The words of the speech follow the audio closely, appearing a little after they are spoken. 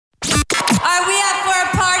Are we up for a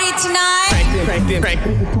party tonight?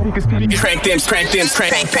 Crank them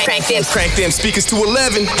speakers to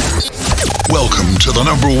 11. Welcome to the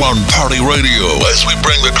number one party radio as we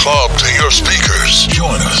bring the club to your speakers.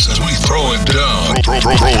 Join us as we throw it down. Throw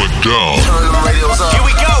it down. Turn them radios up. Here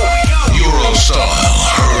we go. Euro style,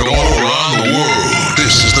 heard all around the world.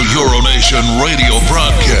 This is the Euro Nation radio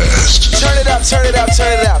broadcast. Turn it up, turn it up,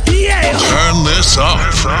 turn it up. Yeah. Turn this up.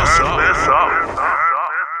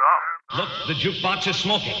 Look, the jukebox is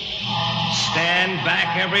smoking. Stand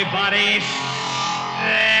back, everybody. Stand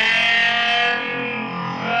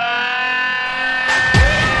back.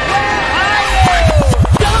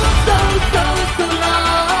 So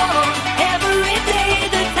long. Every day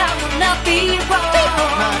the time will not be wrong.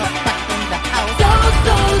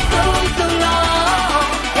 So long.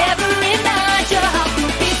 Every night your heart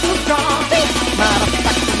will be so strong.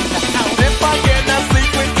 If I cannot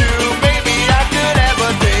sleep with you, maybe I could have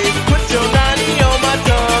a date. Put your nanny on my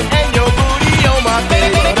tongue and your booty on my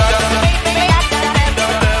face.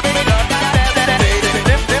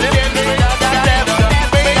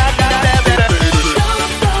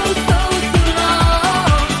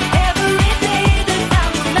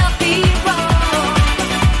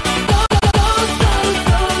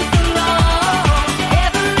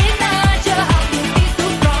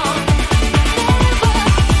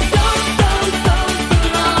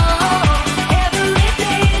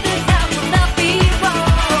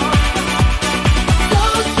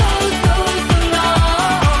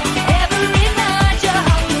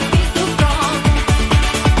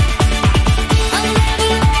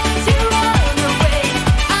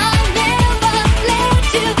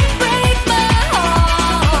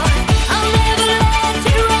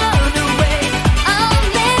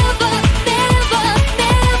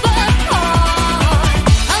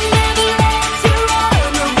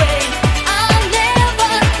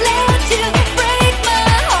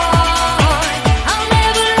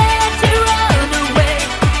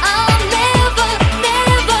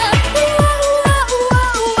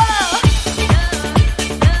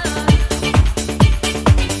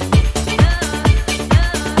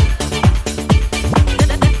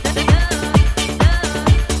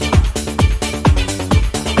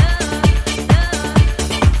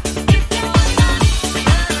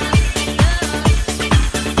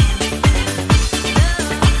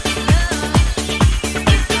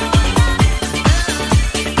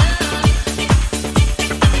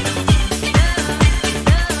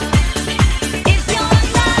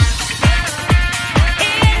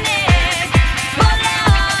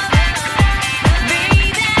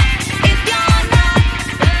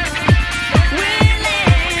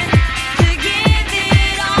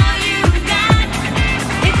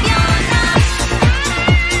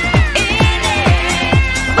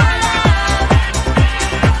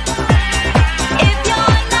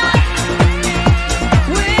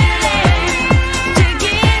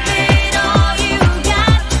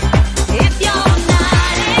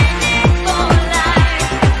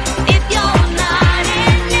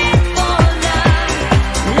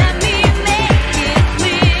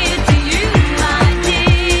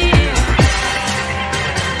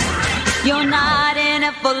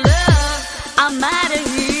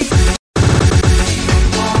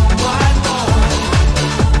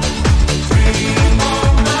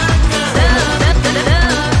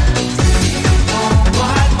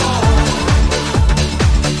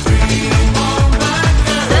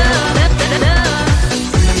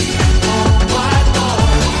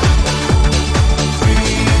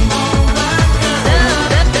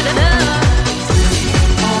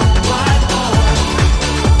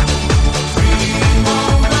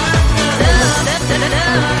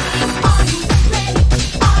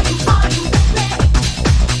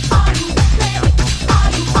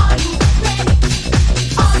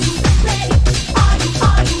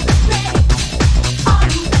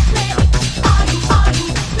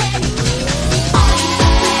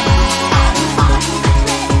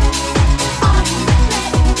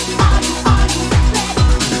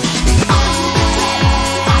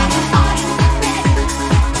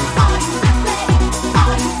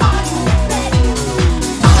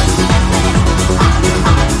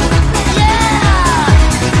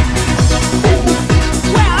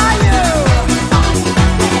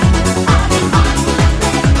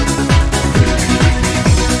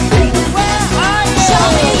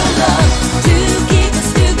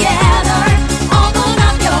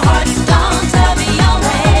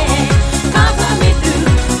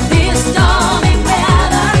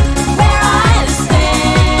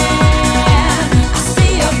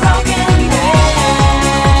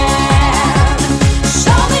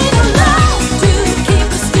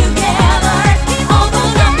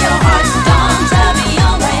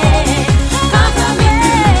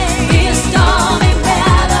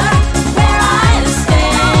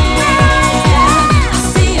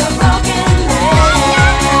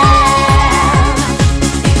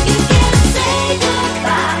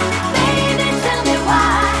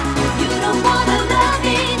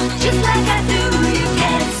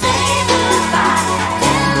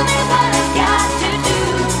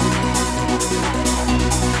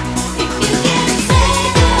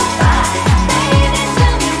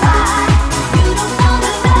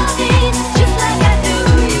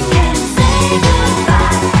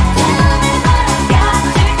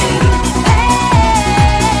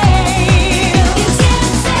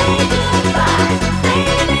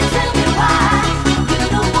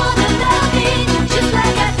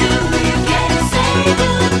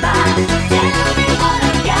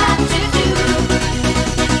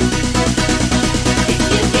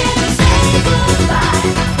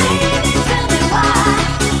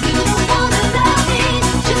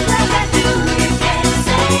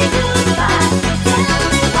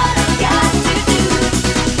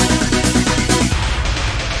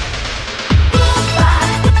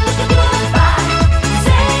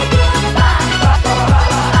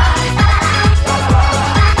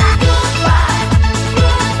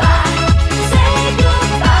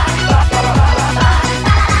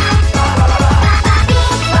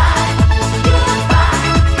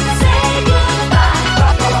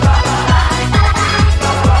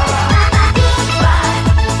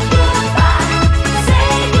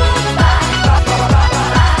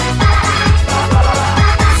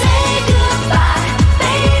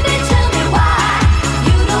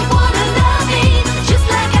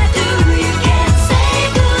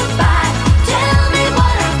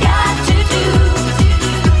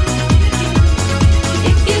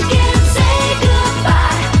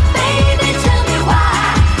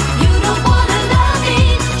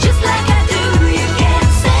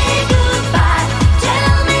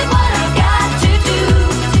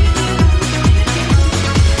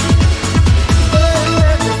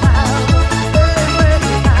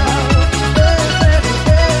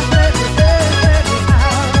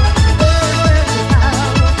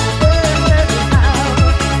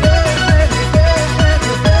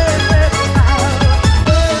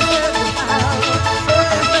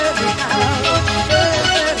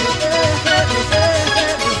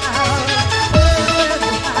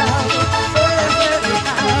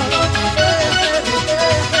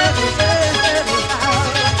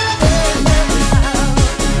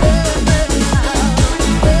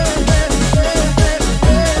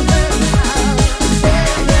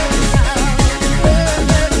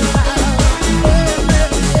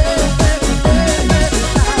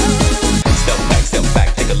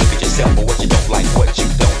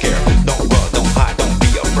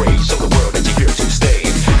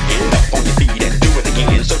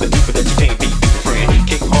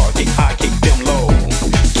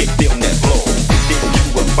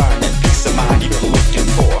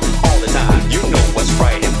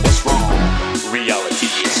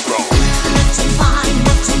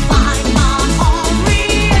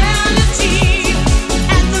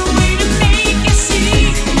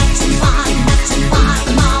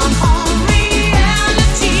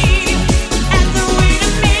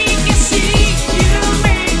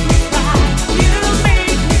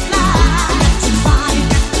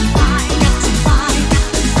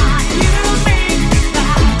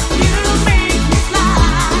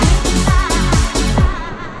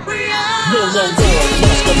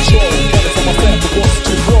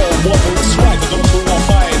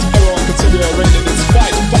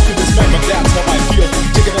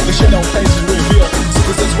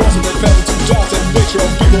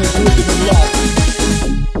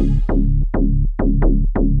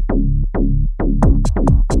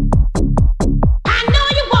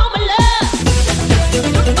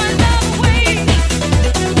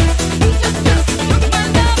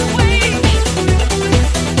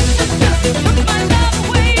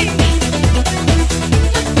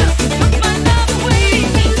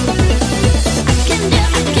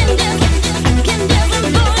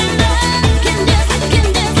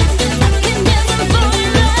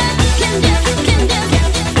 Can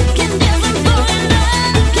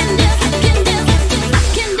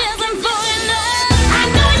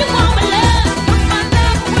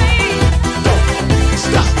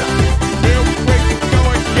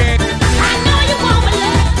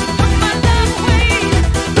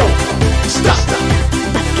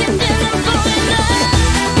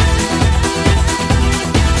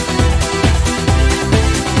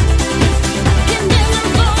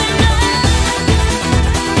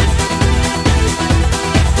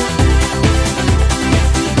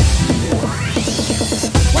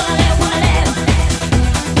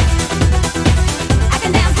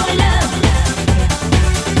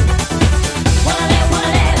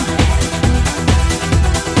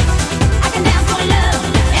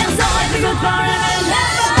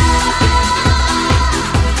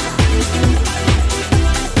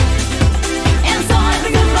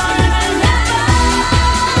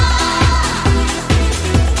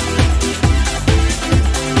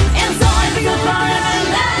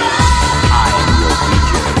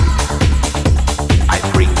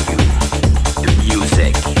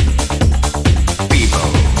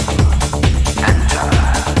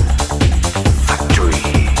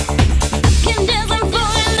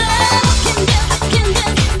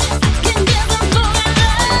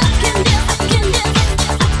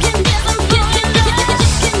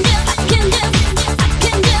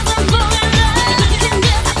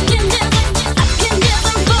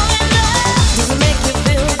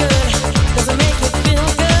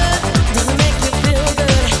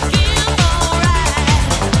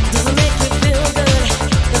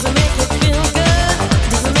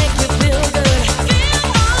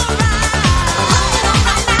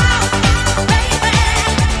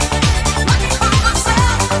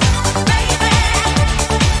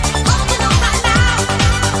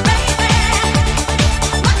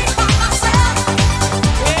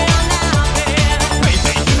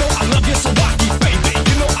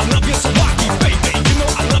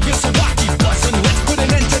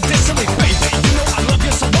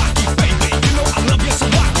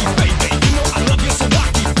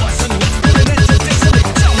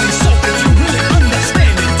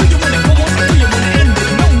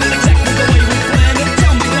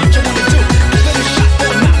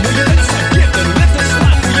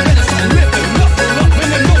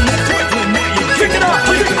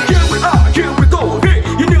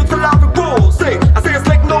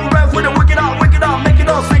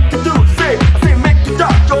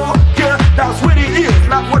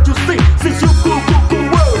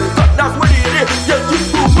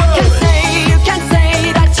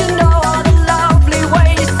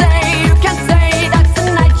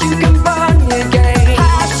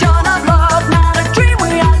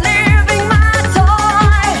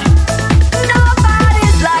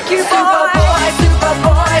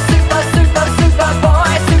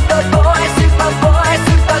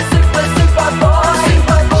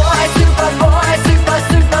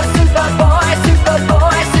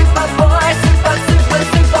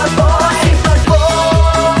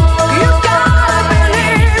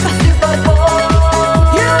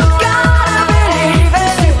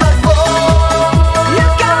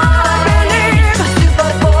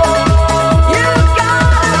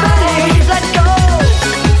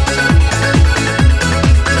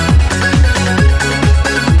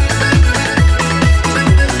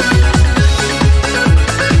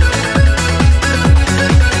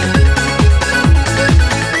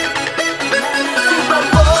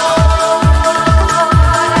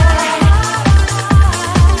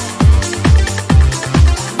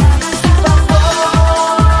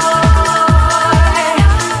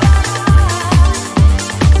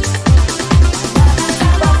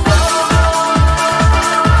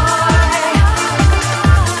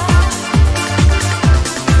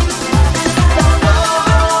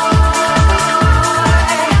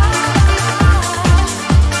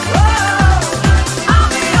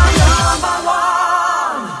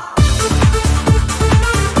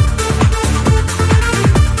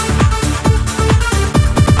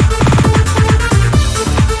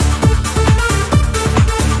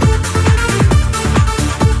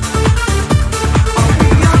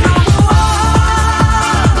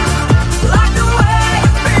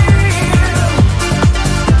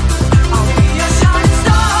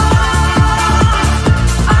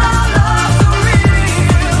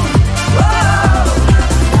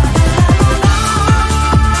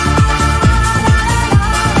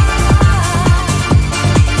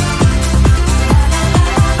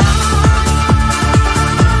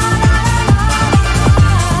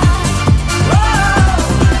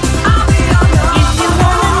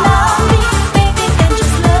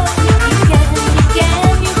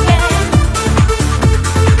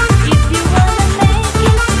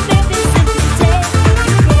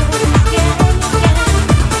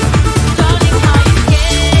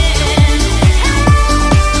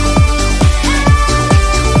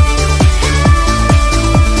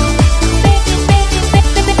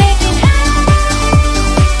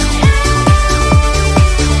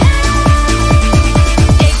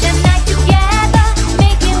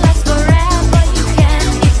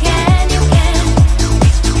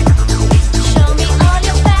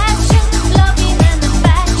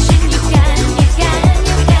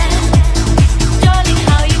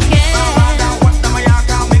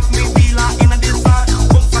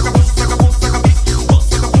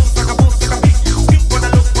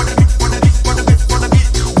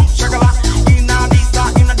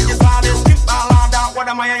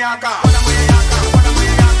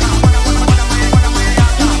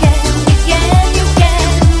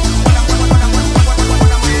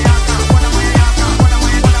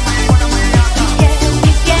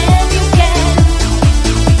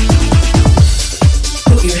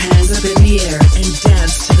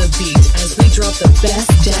the best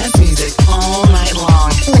dance music all night long.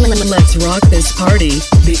 Let's rock this party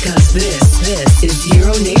because this is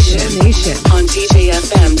Euro Nation on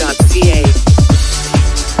DJFM.ca.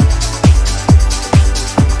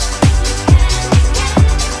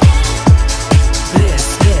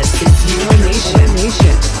 This is Euro Nation.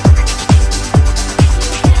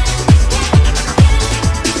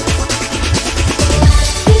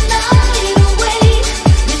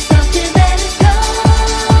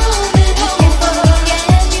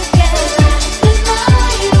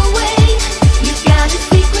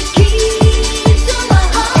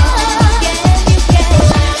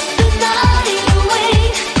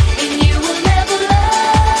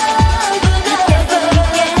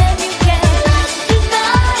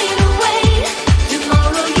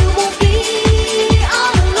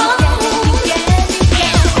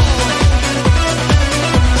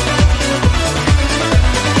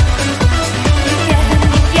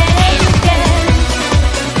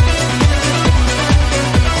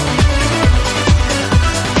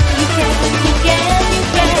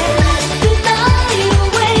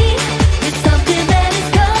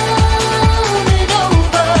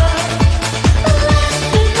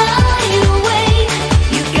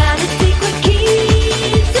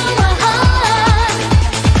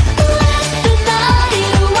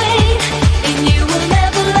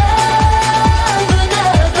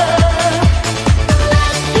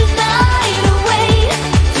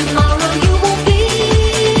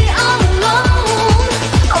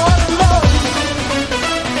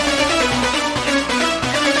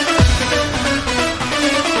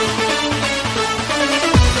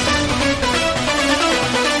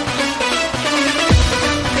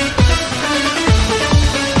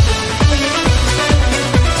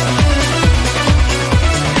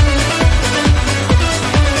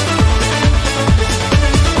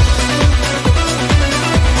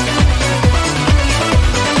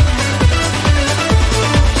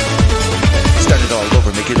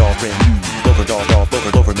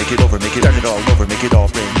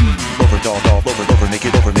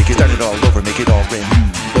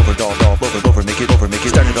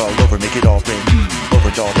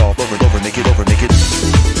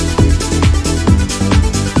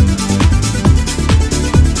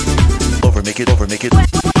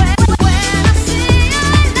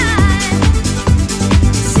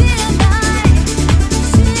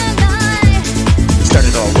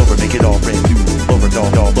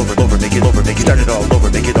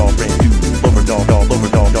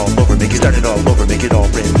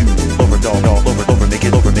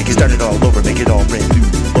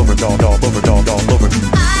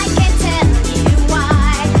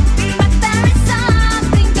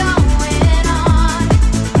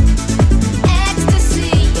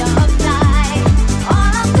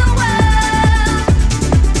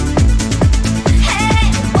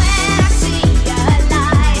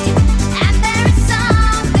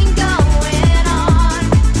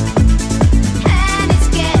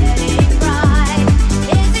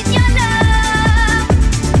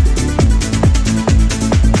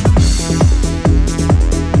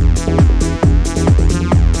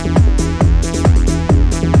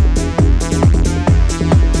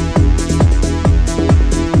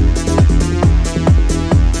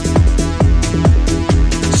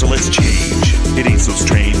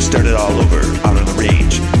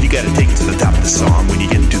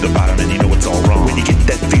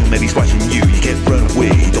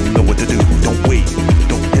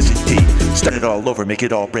 Make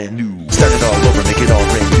it all brand new. Start it all over, make it all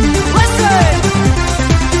brand new. Listen!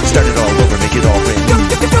 Start it all over, make it all brand new.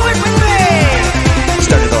 Do it with me!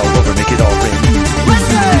 Start it all over, make it all brand new.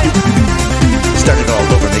 Listen! Start it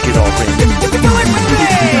all over, make it all brand new. Do it with me!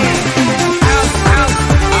 House,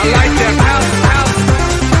 I like that. House,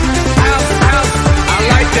 I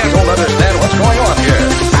like that. Don't understand what's going on here.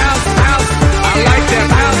 House, I like that.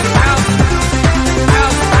 House,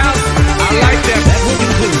 I like that. That will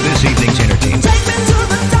conclude this evening's entertainment. Take me to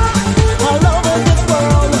the top, all over this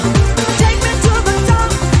world. Take me to the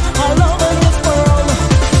top, all over this world.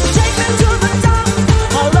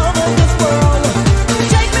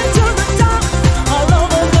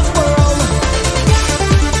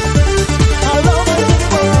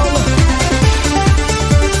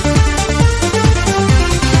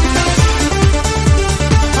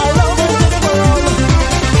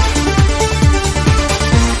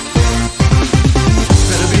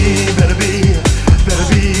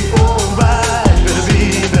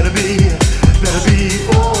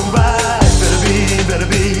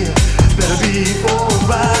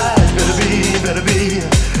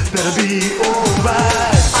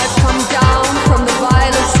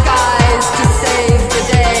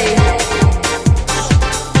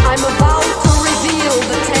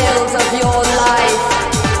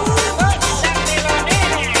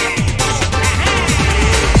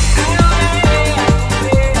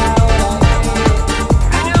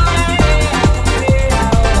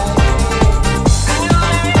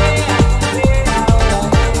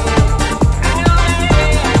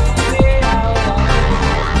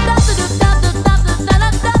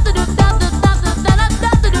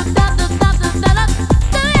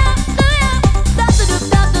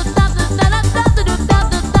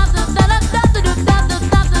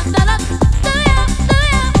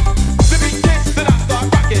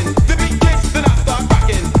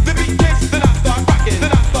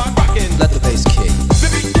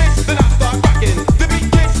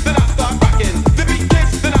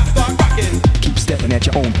 moving at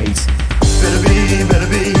your own pace. Better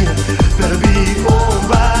be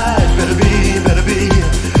alright. Better be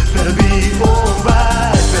alright.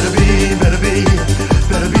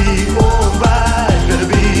 Better be alright.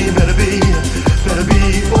 Better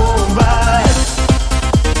be alright.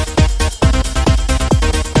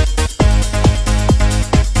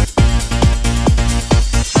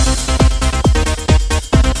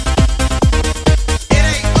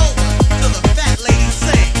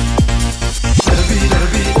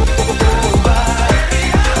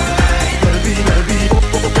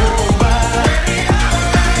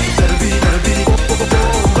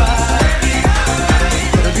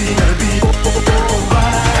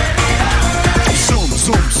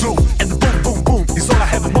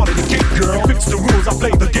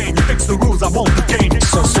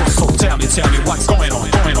 Tell me what's going on,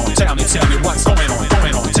 Tell me what's going on,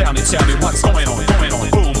 Tell me what's going on,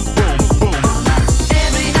 boom, boom, boom.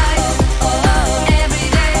 Every night, every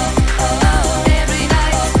day, every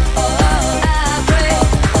night, I pray.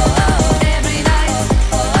 Every night,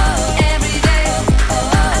 every day,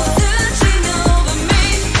 I'm searching over me.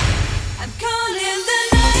 I'm calling the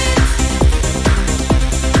night,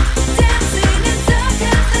 dancing in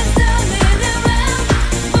circles and turning around,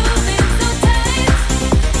 moving so tight.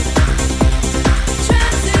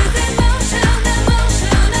 Trance is emotion,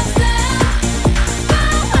 emotion of sound.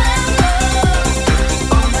 Bow and low,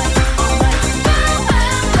 all night, bow and low, all night, bow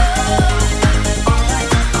and low, all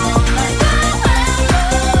night,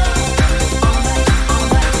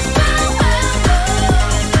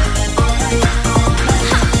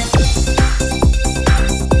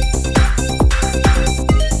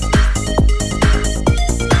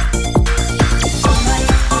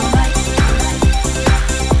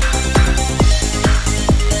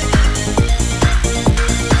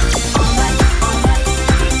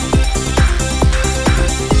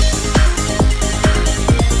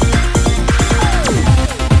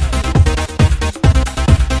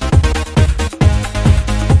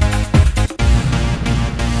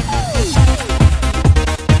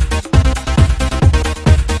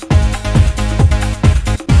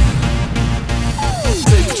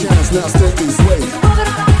 Take a chance now, step this way.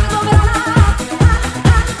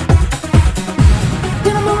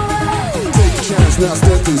 Take a chance now,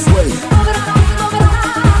 step this way.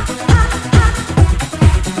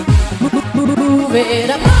 move it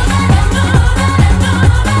up.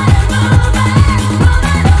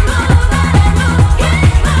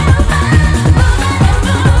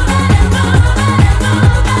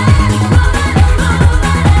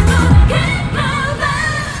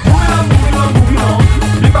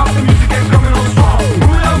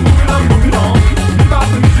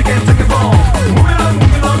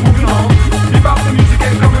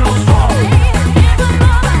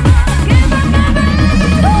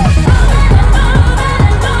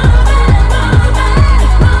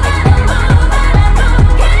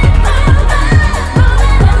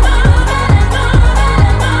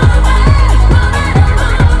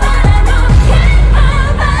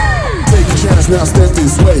 Now step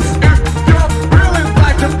this way.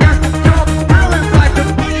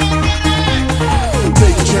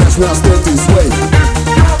 Take a chance now, step this way.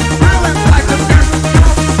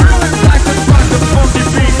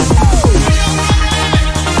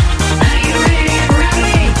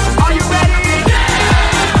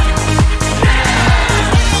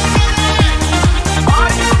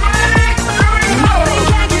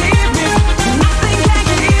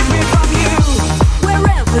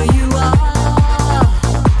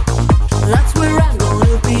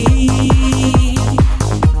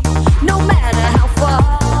 No matter how far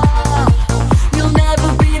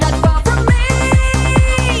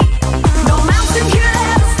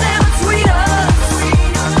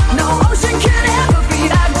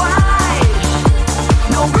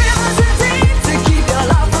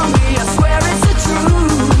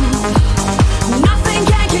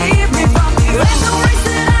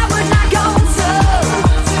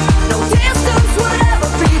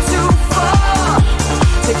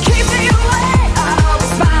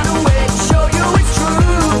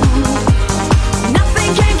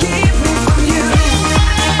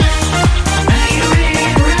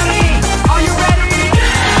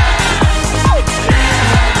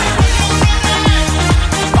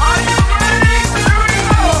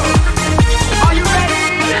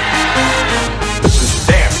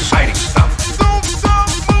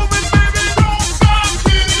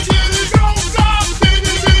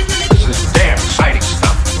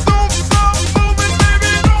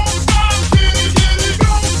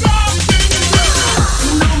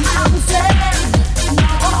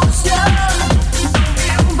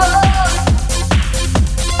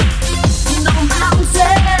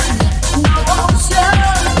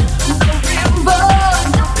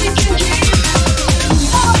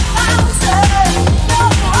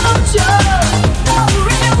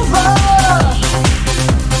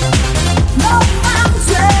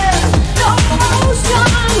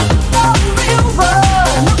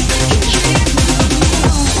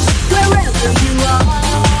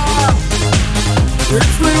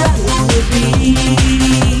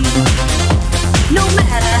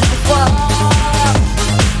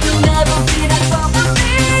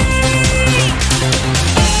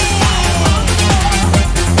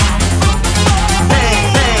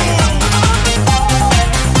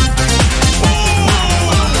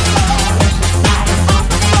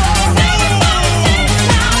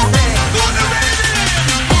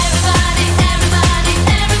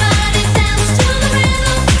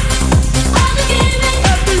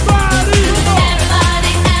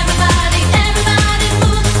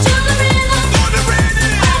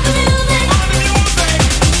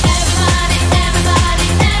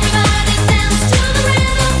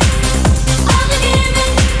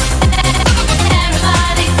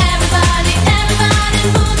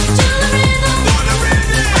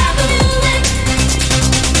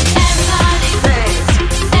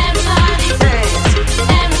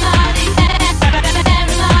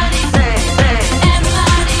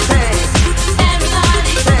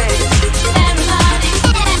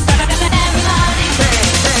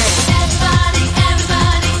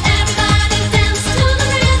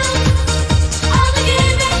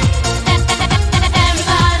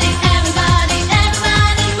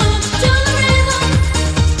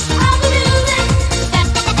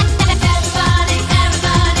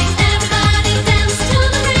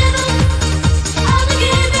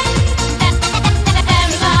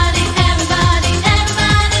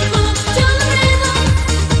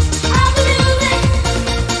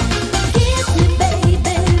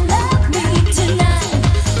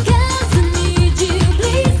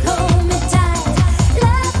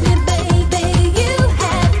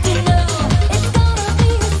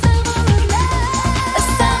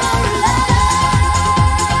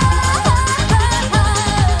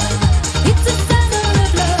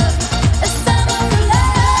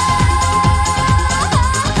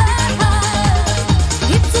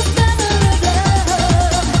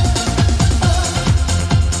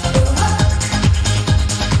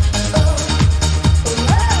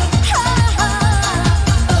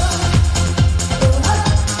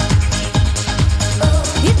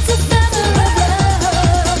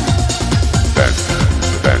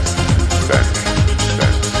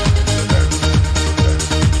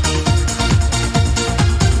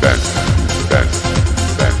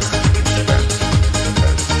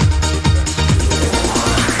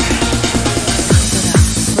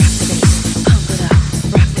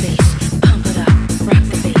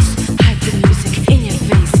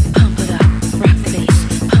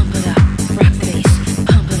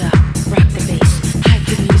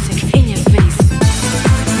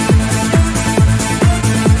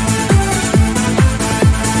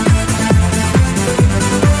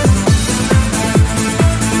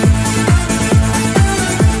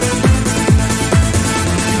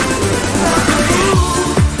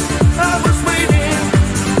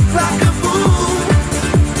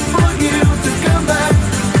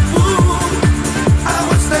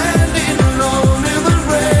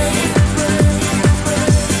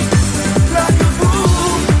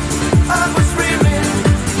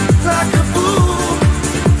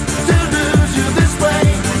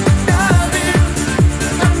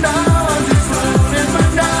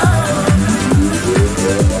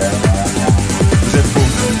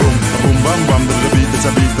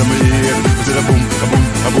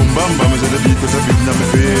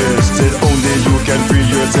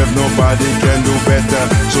nobody can do better.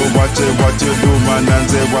 So watch it, what you do, man, and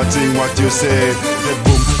say watching what you say. Say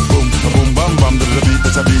boom, boom, boom, bam, bam, the beat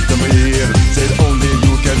that's a beat in my ear. Say only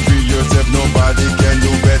you can feel yourself, nobody can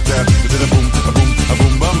do better. Say boom, boom,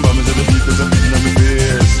 boom, bam, bam, say the beat that's a beat in my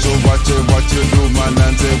ear. So watch it, what you do, man,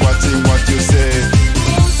 and say watching what you say.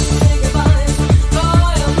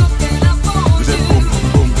 Say boom,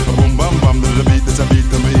 boom, boom, bam, bam, the beat that's a beat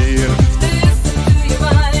in my ear.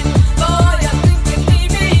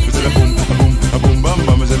 Say boom, boom, boom, bam,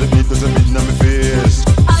 bam, say the beat that's a beat in my face.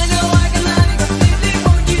 I know I can love you completely.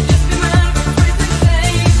 Won't you just be mine for free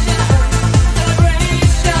sensation,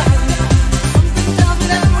 celebration? Something tells me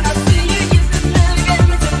that when I see you, you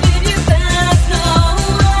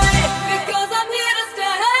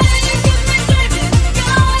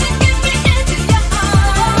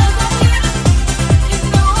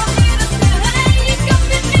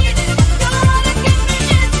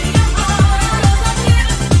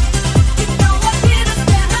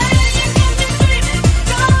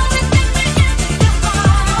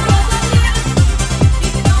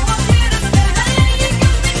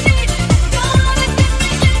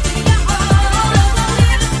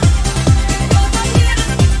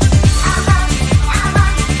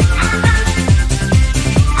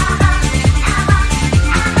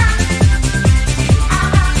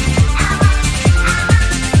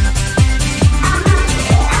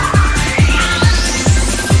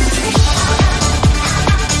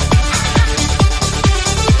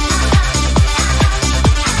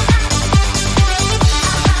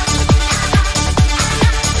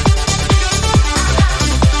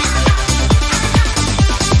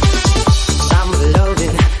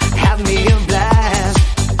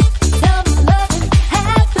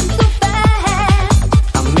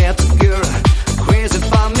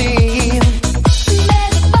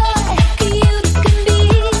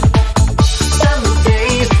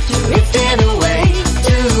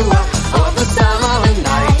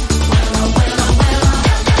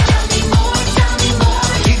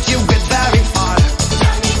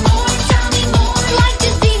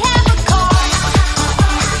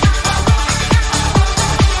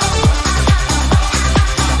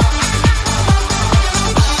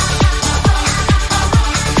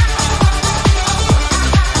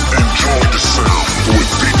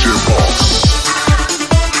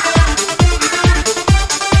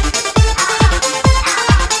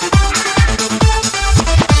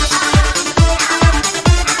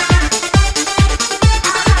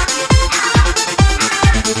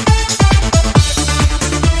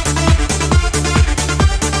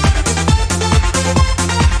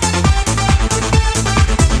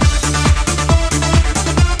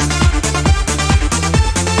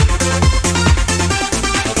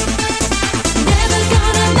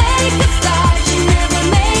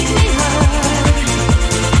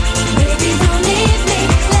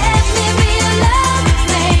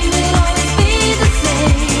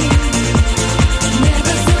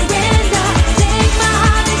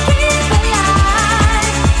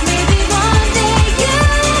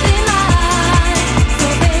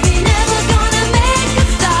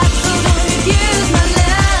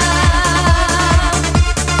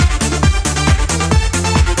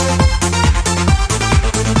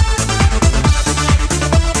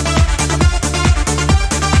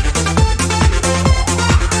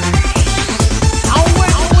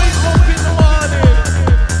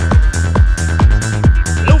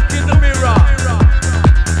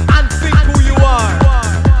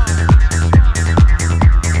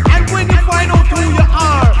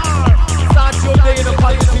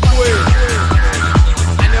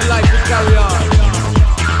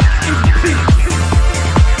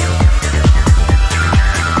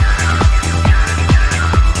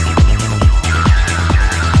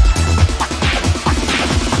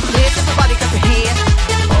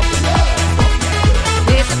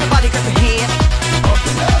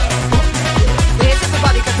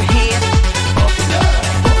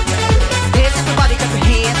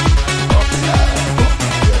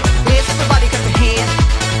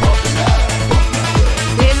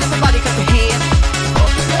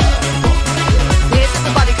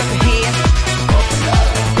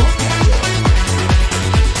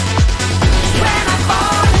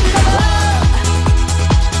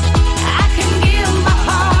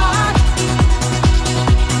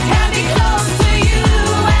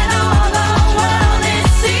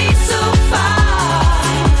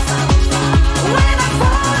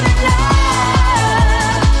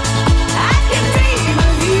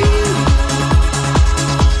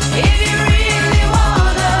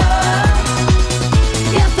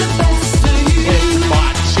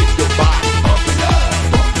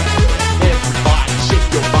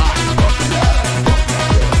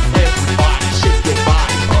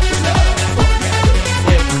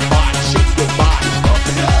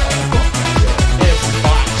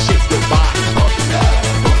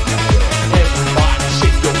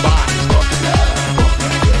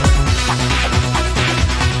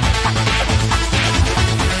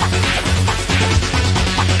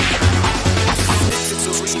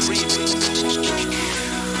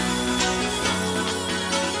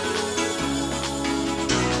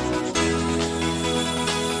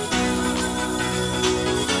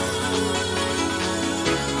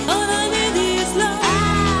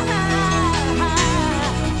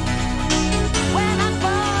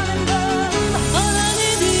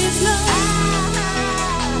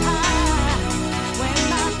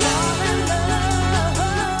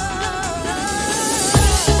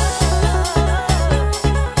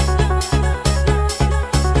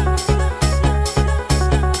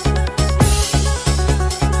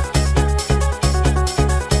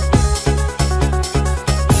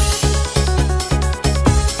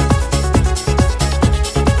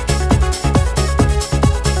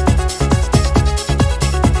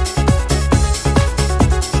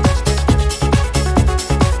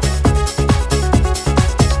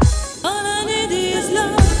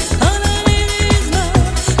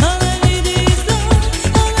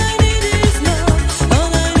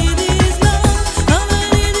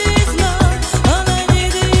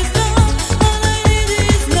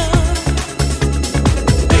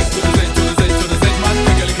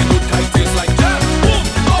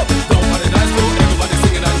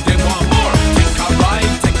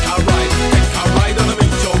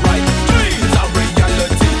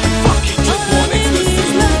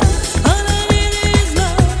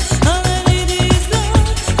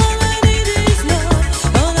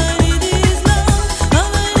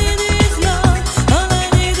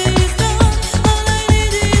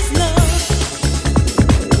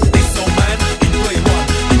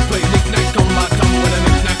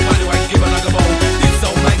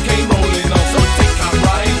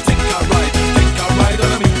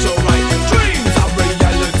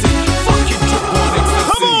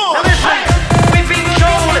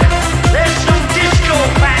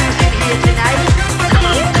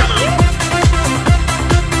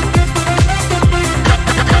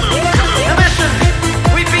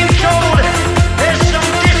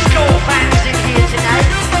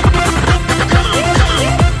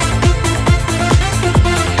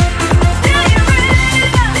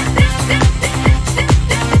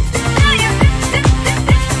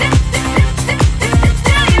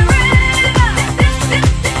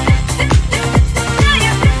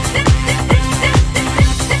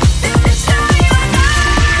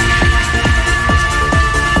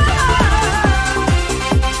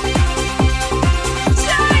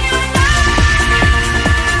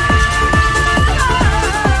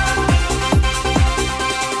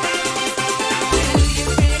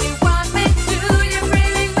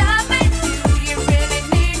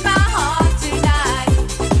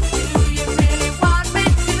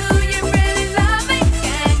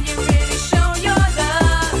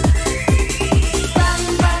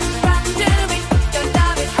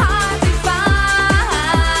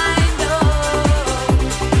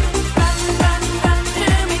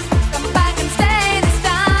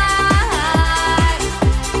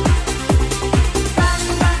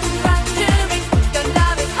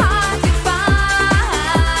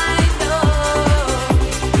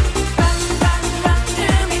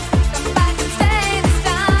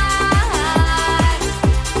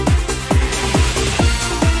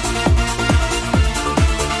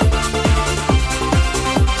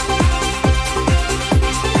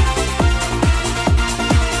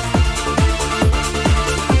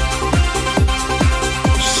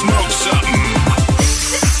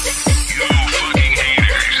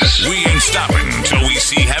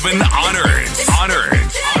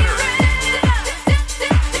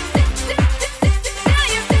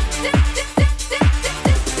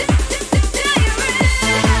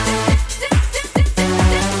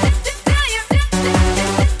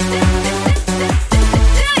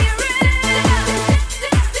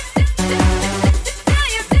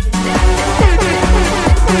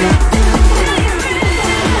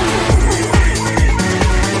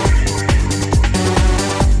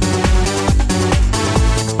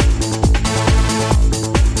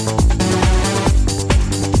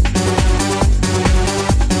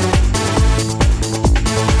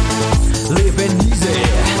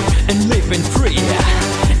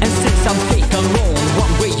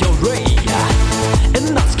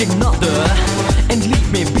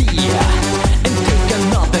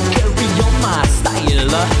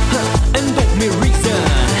And don't me reason,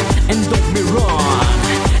 and don't me wrong.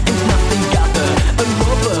 Ain't nothing got a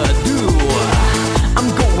lover do. I'm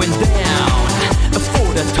going down for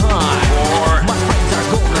the time. My friends are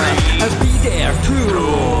gonna be there too.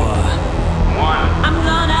 I'm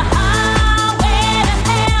gonna highway to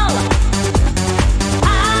hell.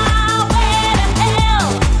 Highway to hell.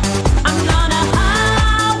 I'm gonna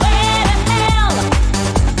highway to hell.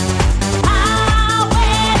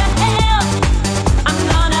 Highway to hell. I'm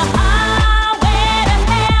gonna highway to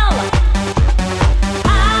hell.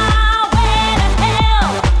 Highway to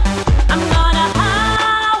hell. I'm gonna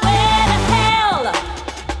highway to hell.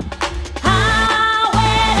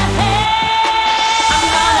 Highway to hell.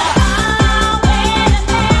 I'm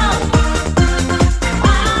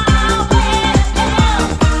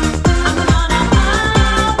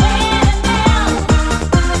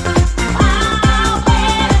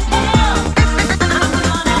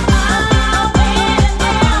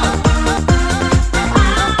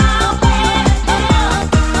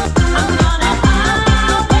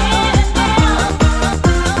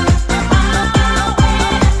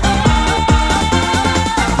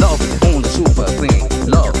Love on the super thing.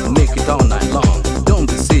 Love make it all night long. Don't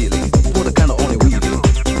be silly. Put a kind of only with you.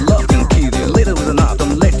 Love can kill you. Little is enough.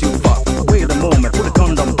 Don't let you fuck. Wait a moment. Put a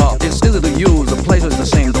condom up. It's easy to use. The pleasure is the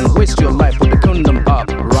same. Don't waste your life. Put the condom up.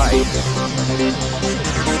 Right.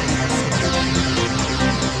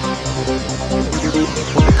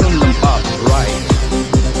 Put the condom up. Right.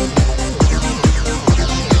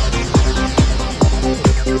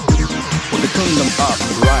 Put the condom up.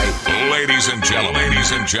 Right. Ladies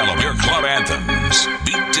and gentlemen, your club anthems.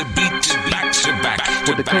 Beat to beat, back to back.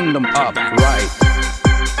 Put the condom up. Right.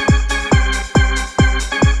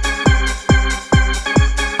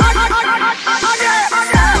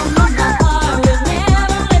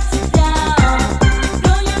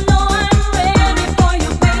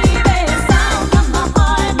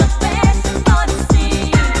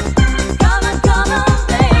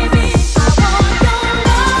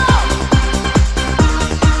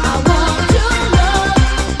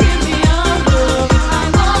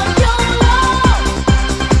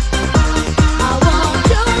 I want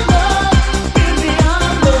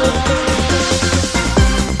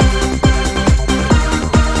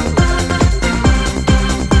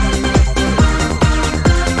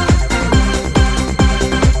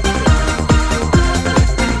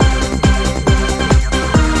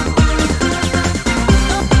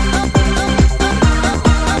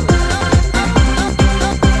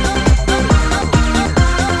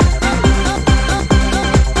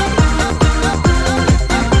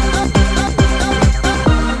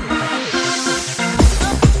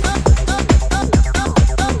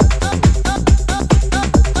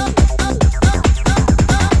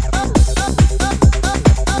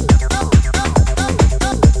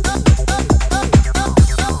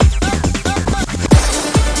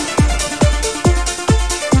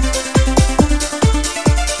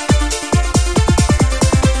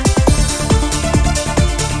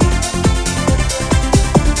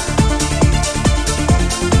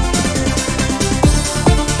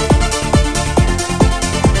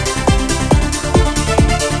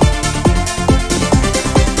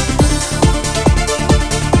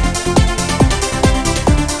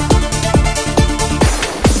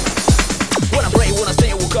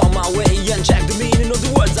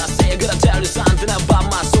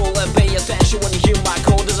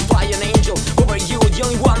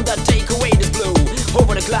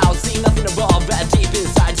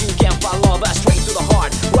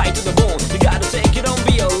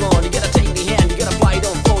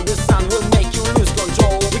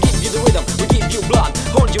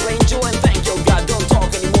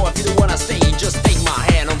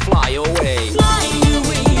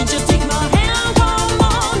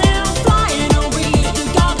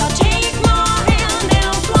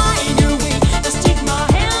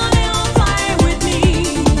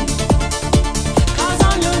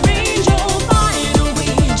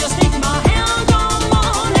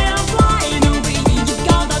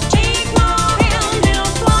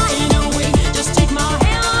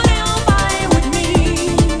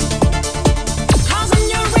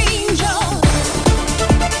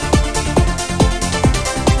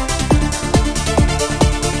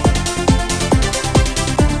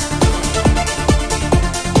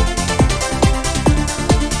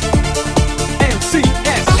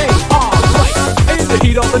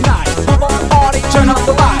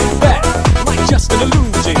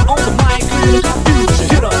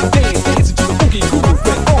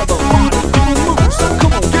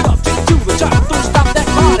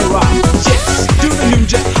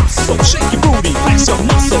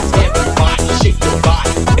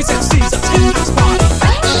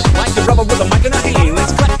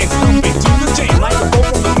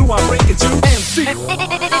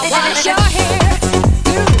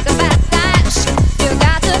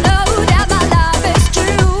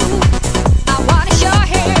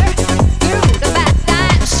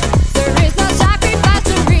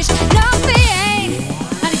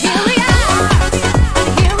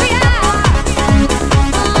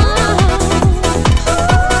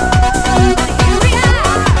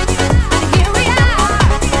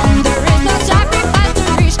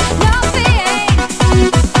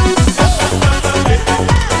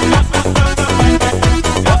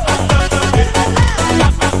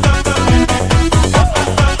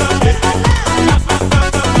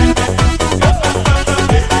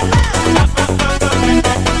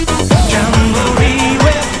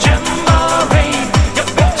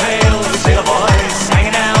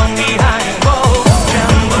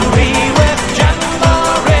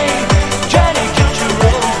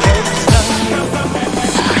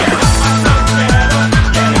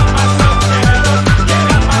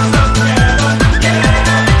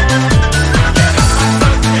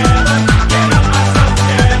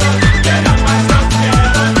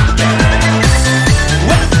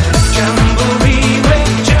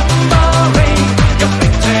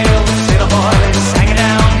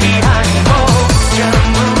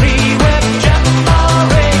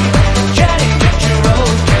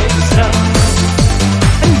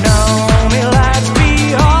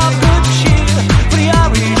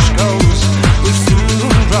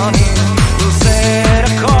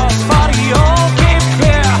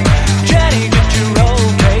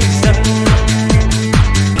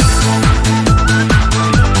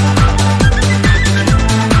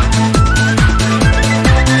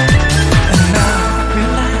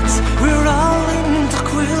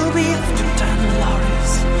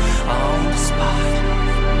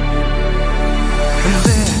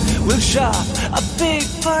shop, a big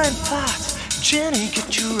fine pot. Jenny,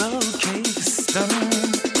 get your roll cakes done.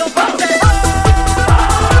 Don't pop that.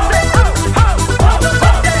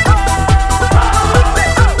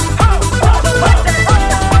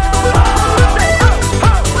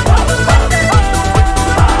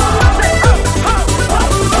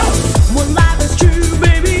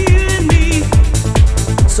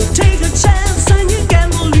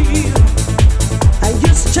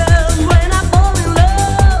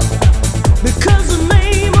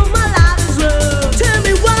 Tell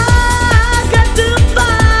me why I got to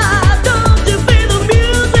fight, don't you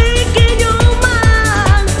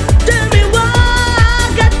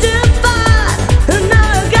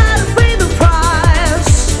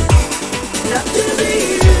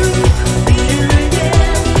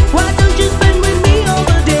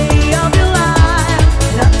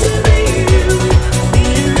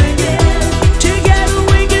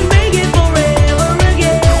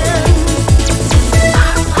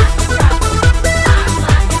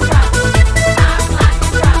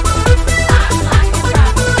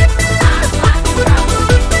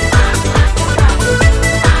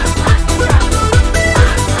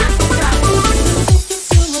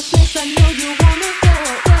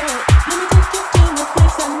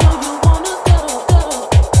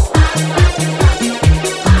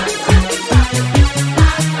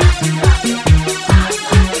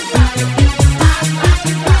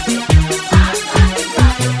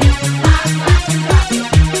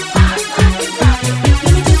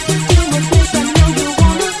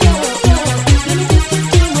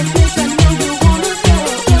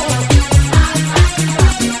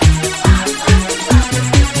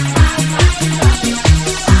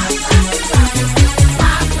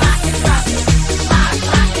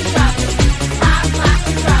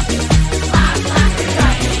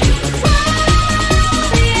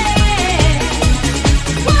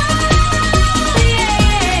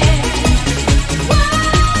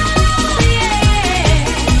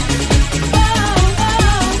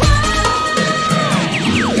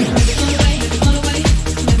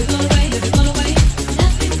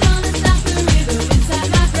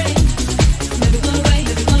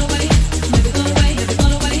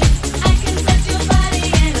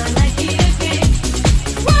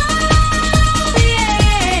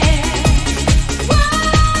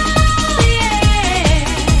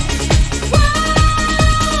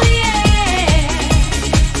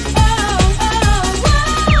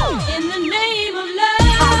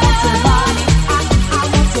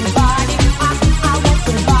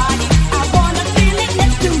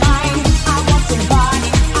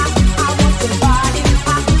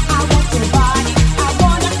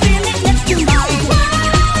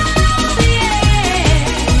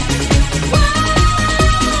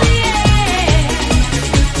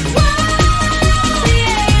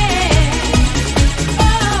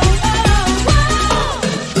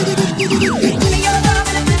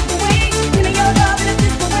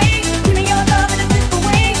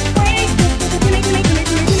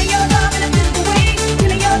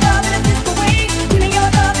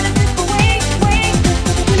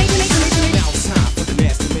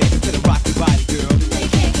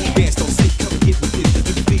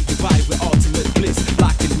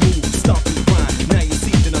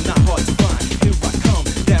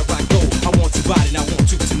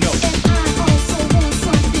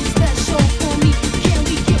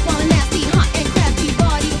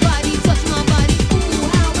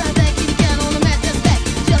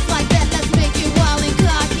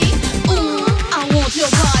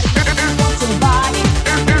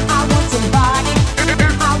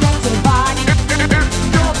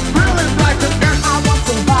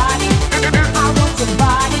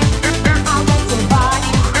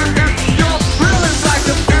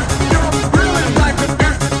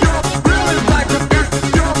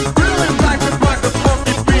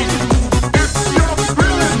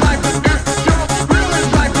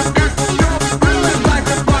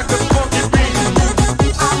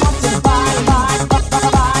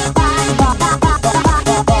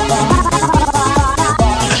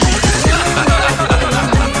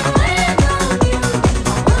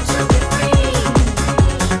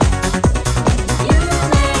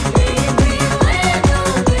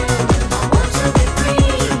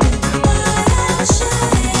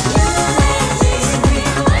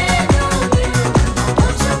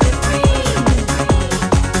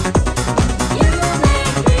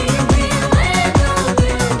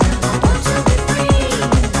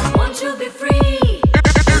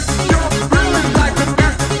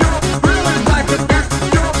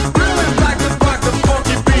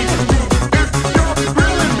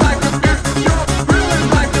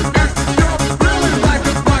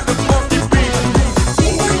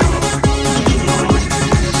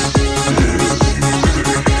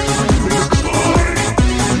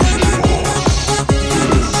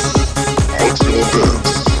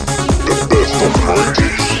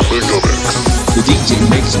DJ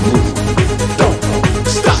makes a move. Don't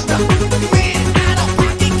stop. Man out of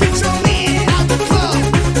pocket, get your man out the club.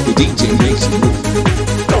 The DJ makes a move.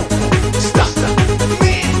 Don't stop.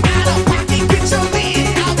 Man out of pocket, get your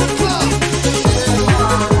man out the club.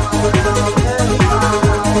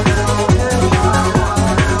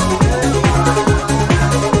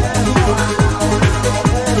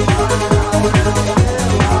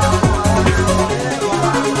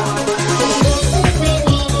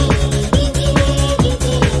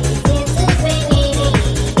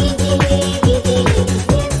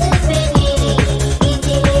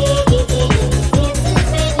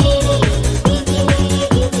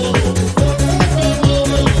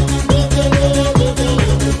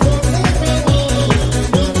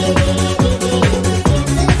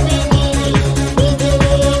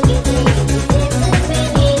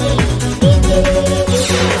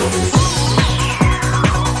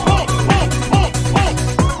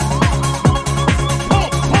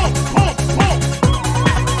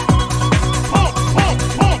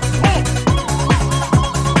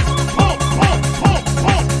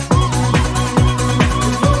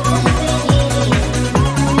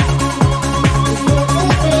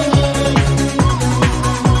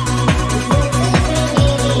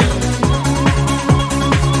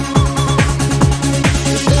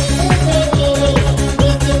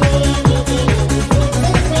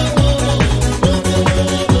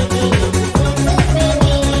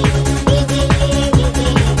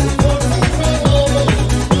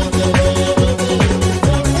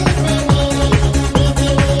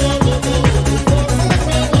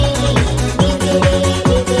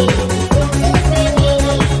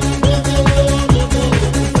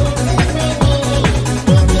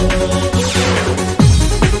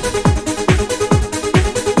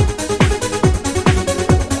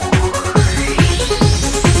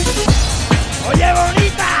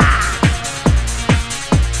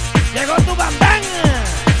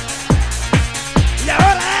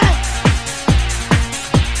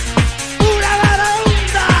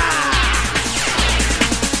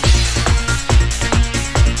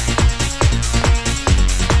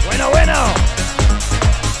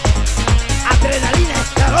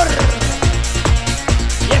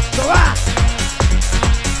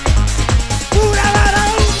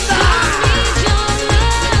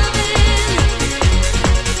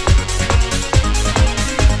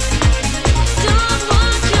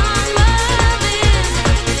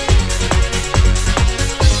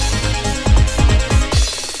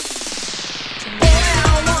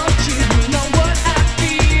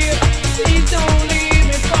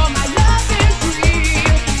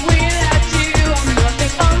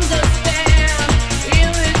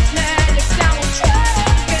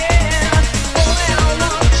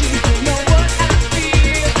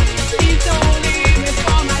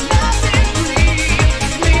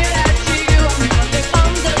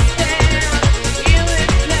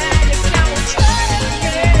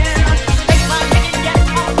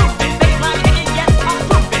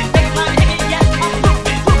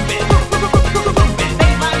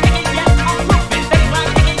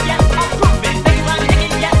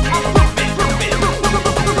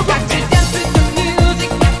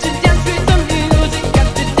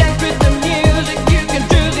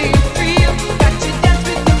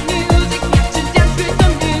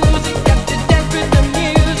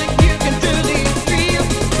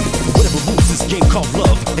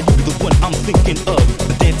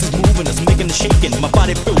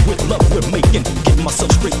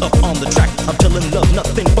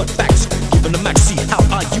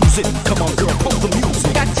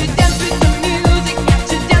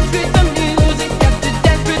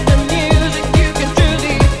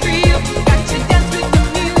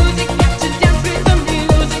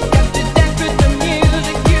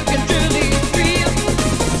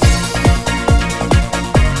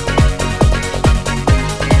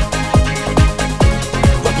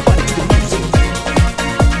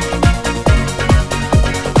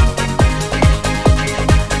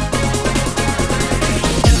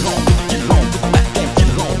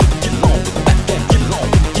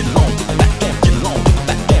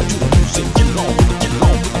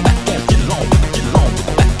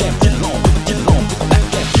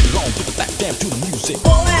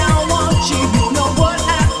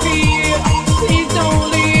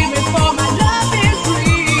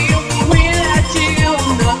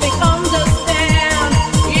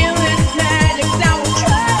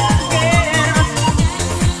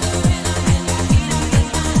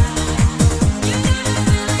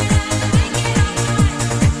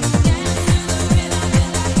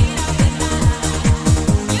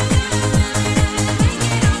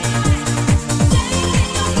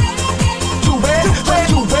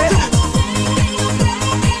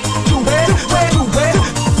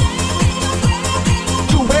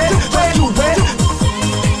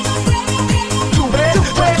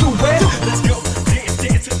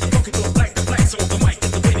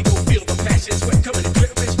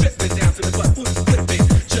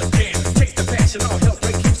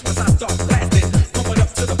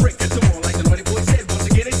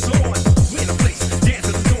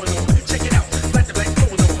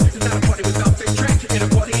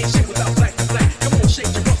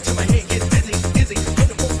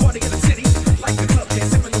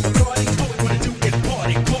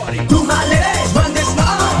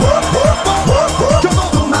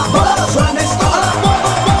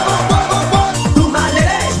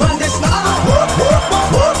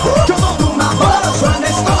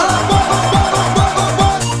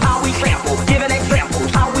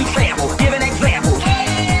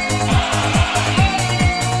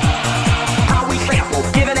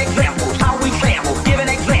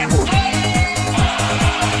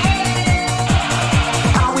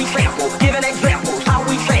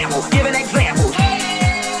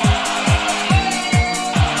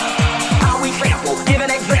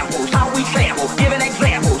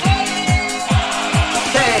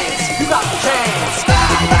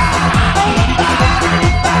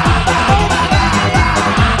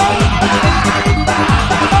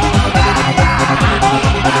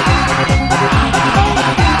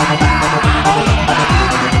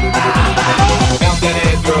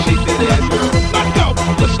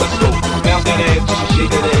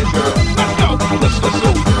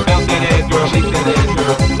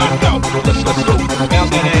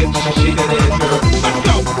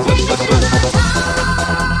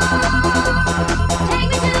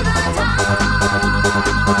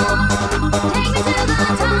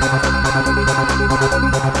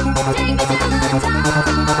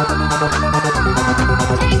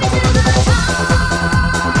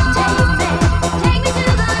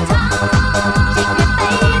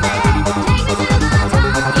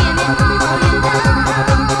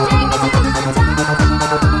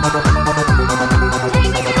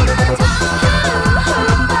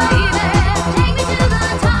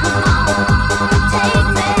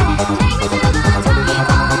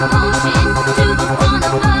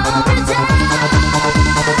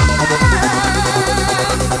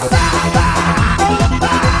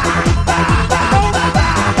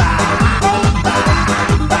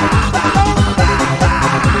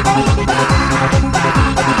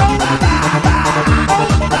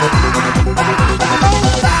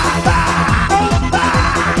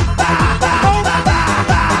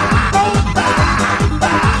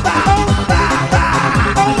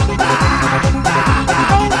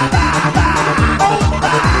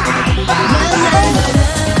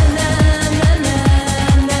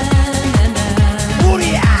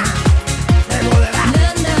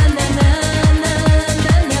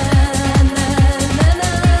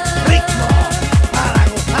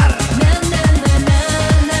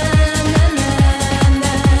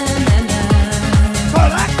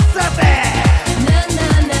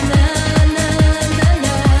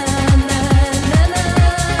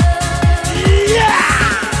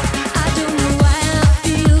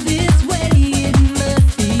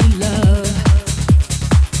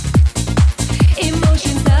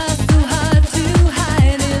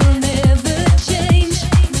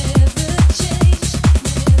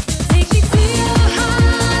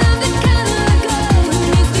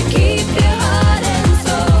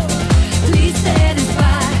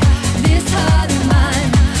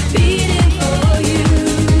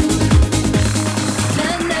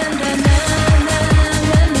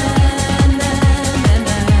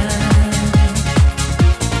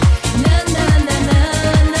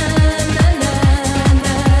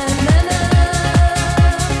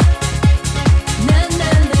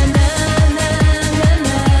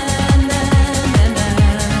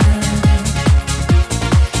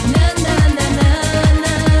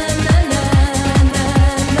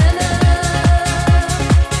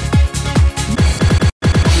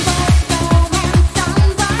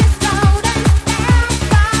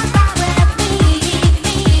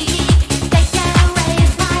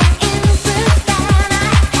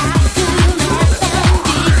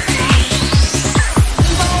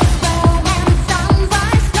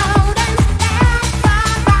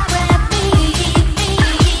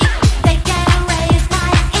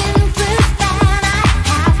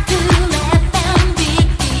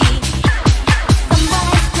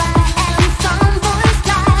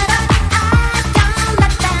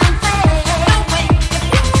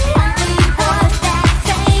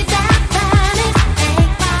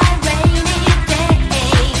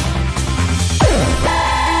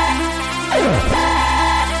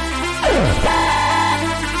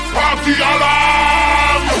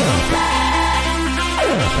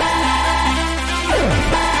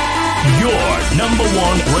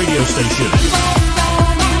 #1 radio station.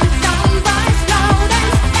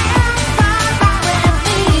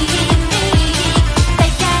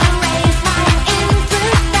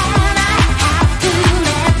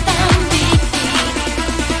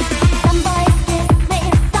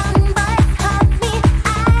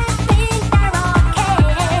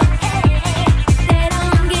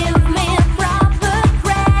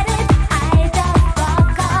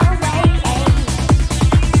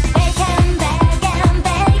 They can beg and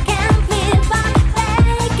they can plead, but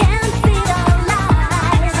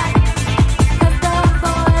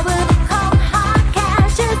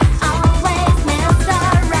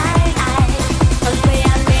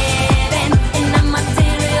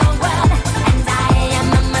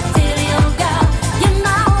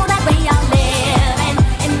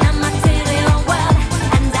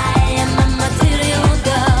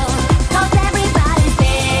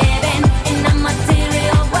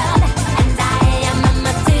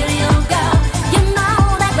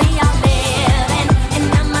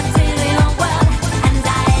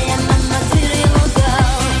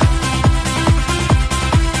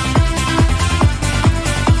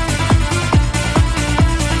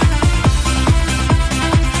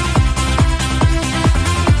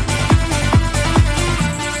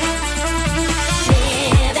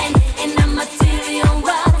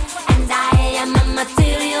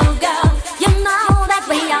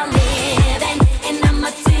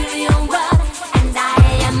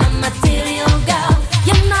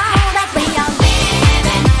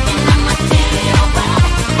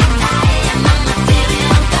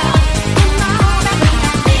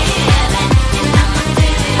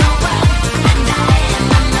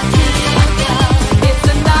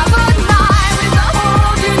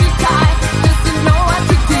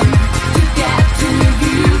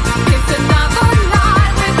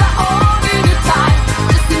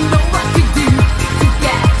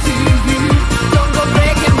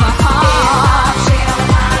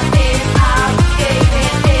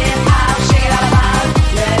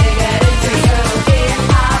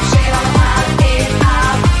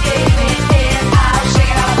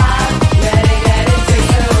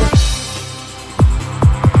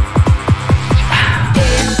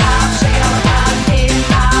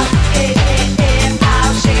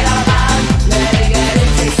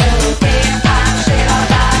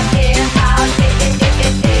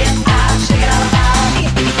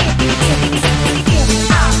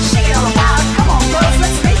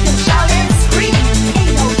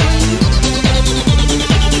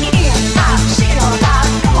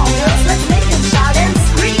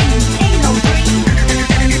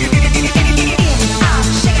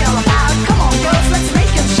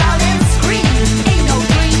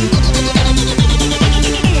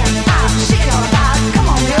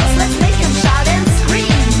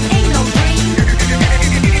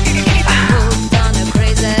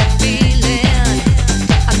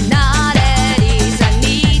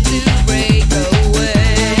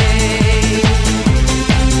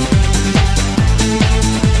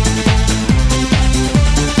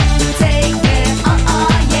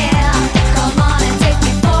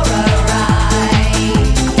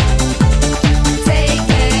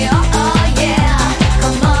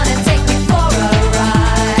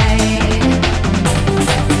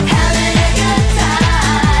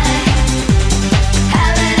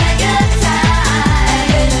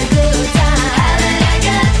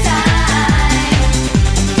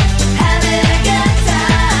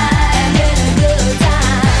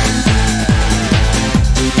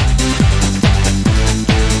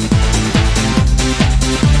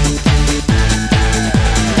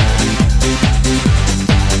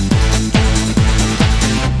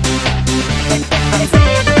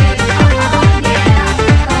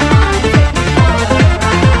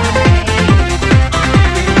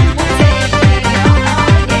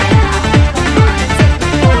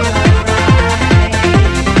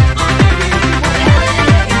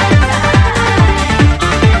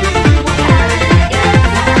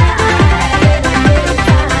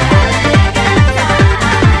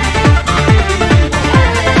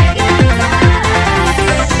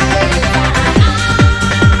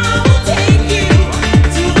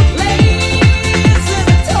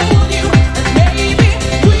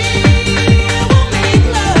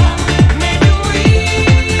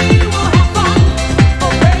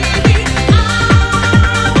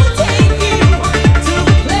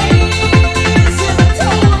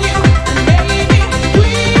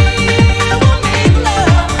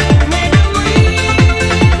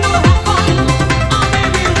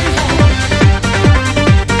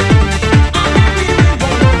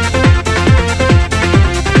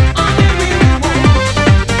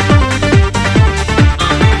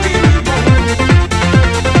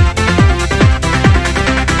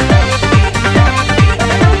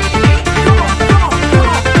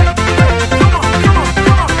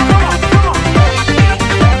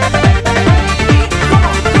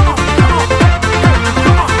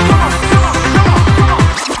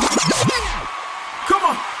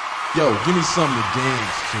Give me something to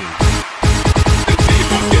dance to.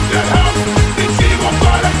 Get that house. Then she gon'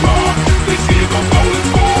 buy that car. Then she gon' go to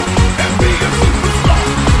school and be a superstar.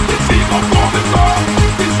 Then she gon' fall in love.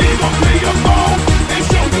 Then she gon' play your phone and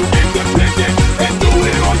show you independent and do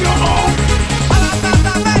it on your own.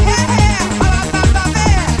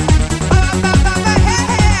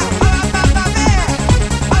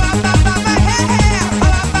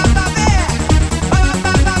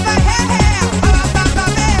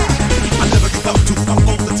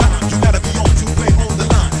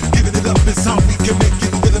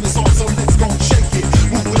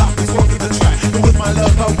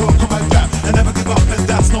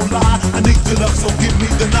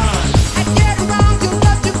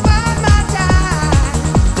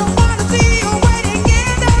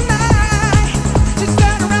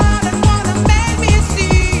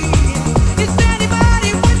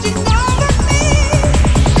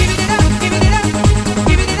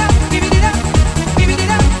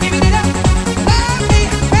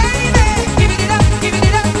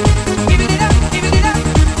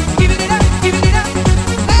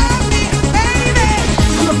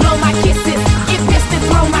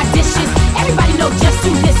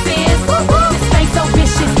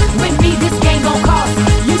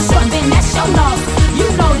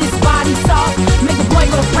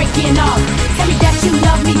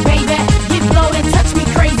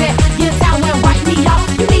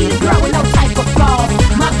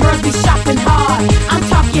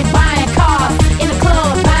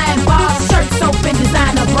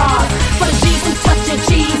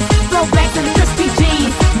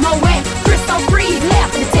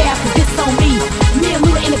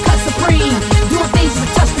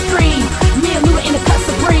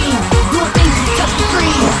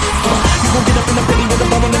 Get up in the belly with a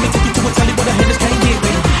bubble, let me take you to a telly where the haters can't get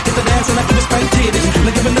me. Get to that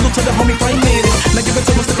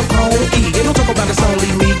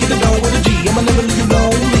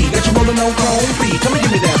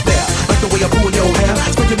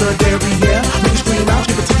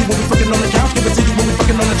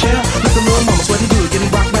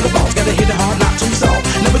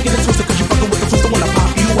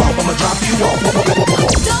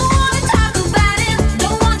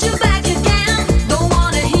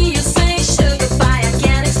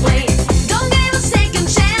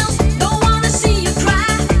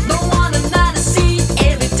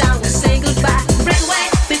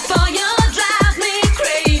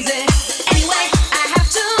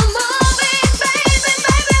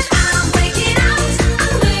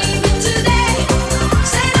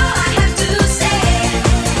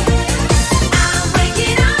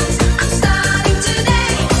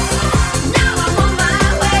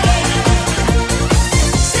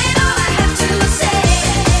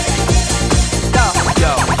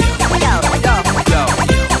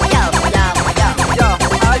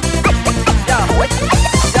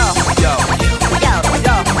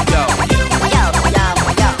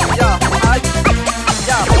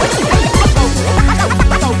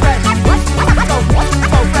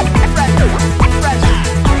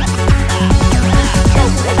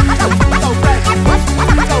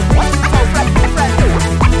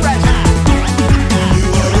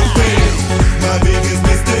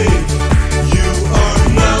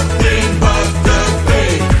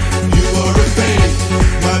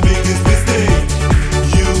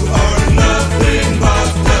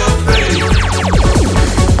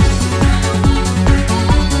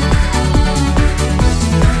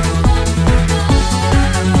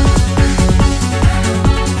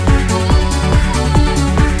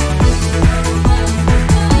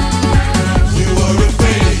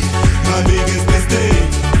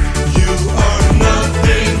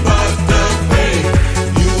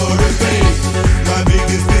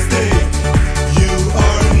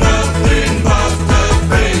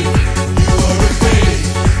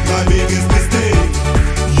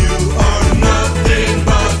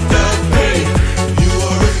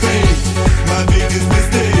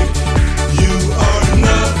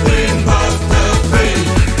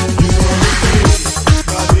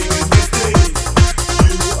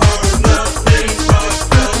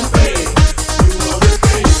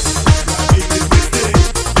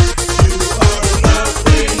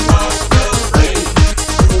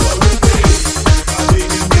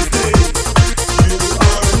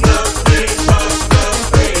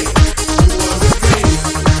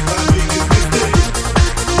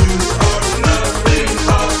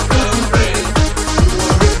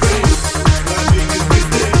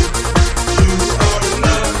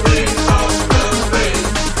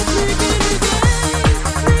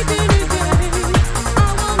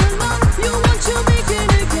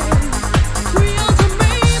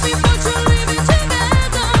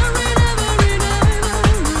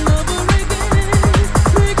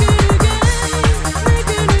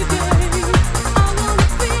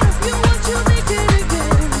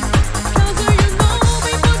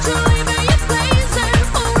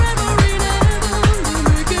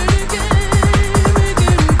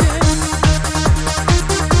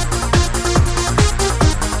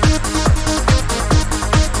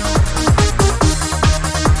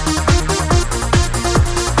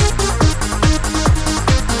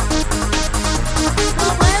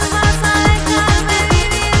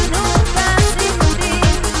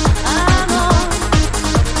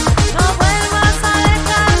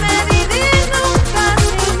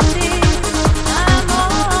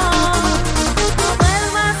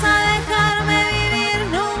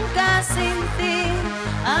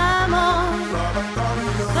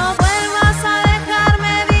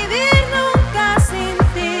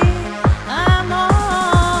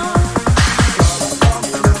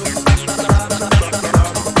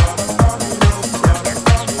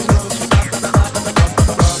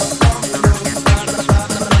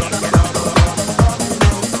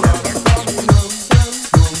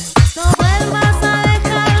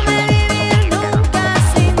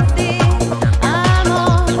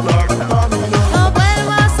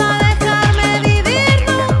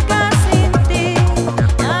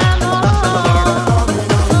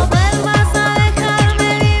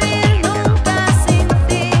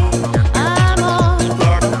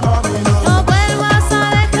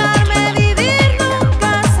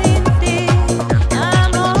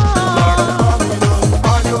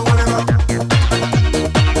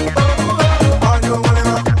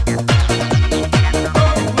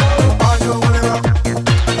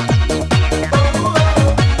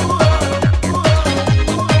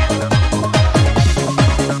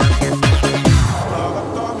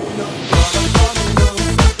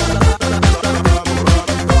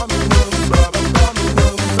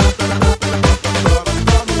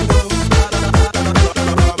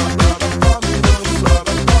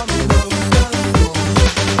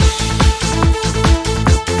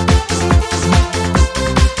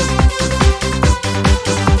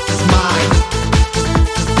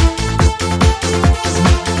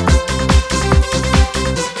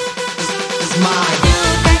Let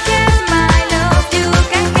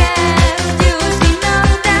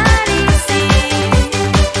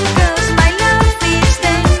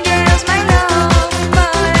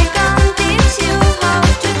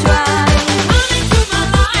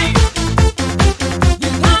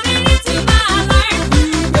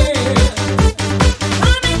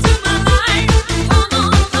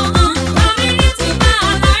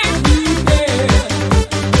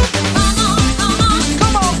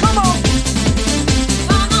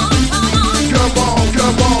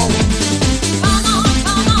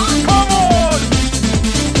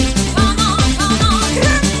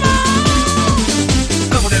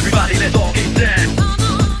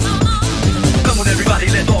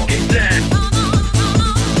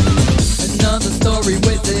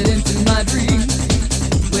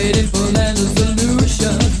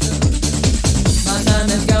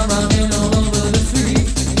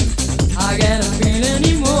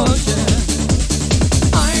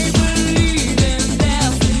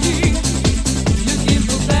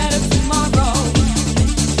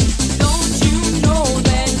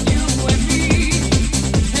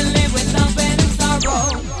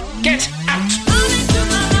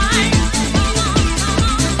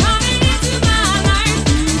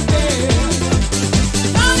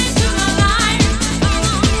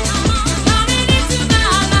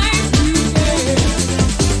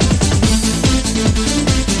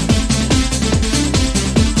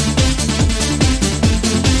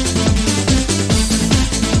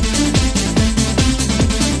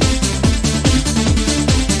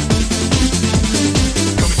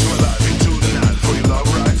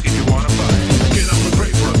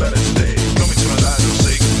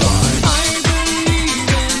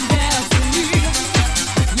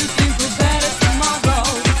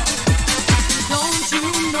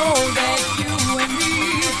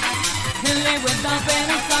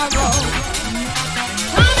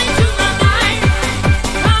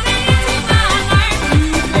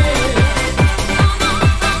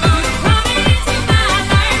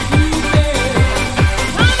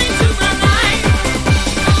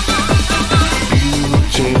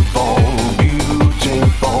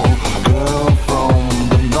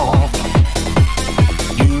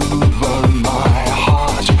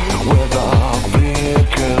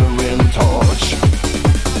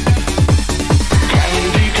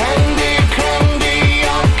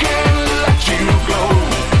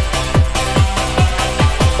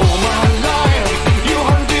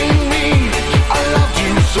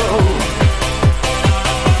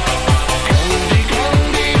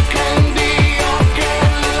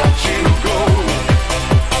you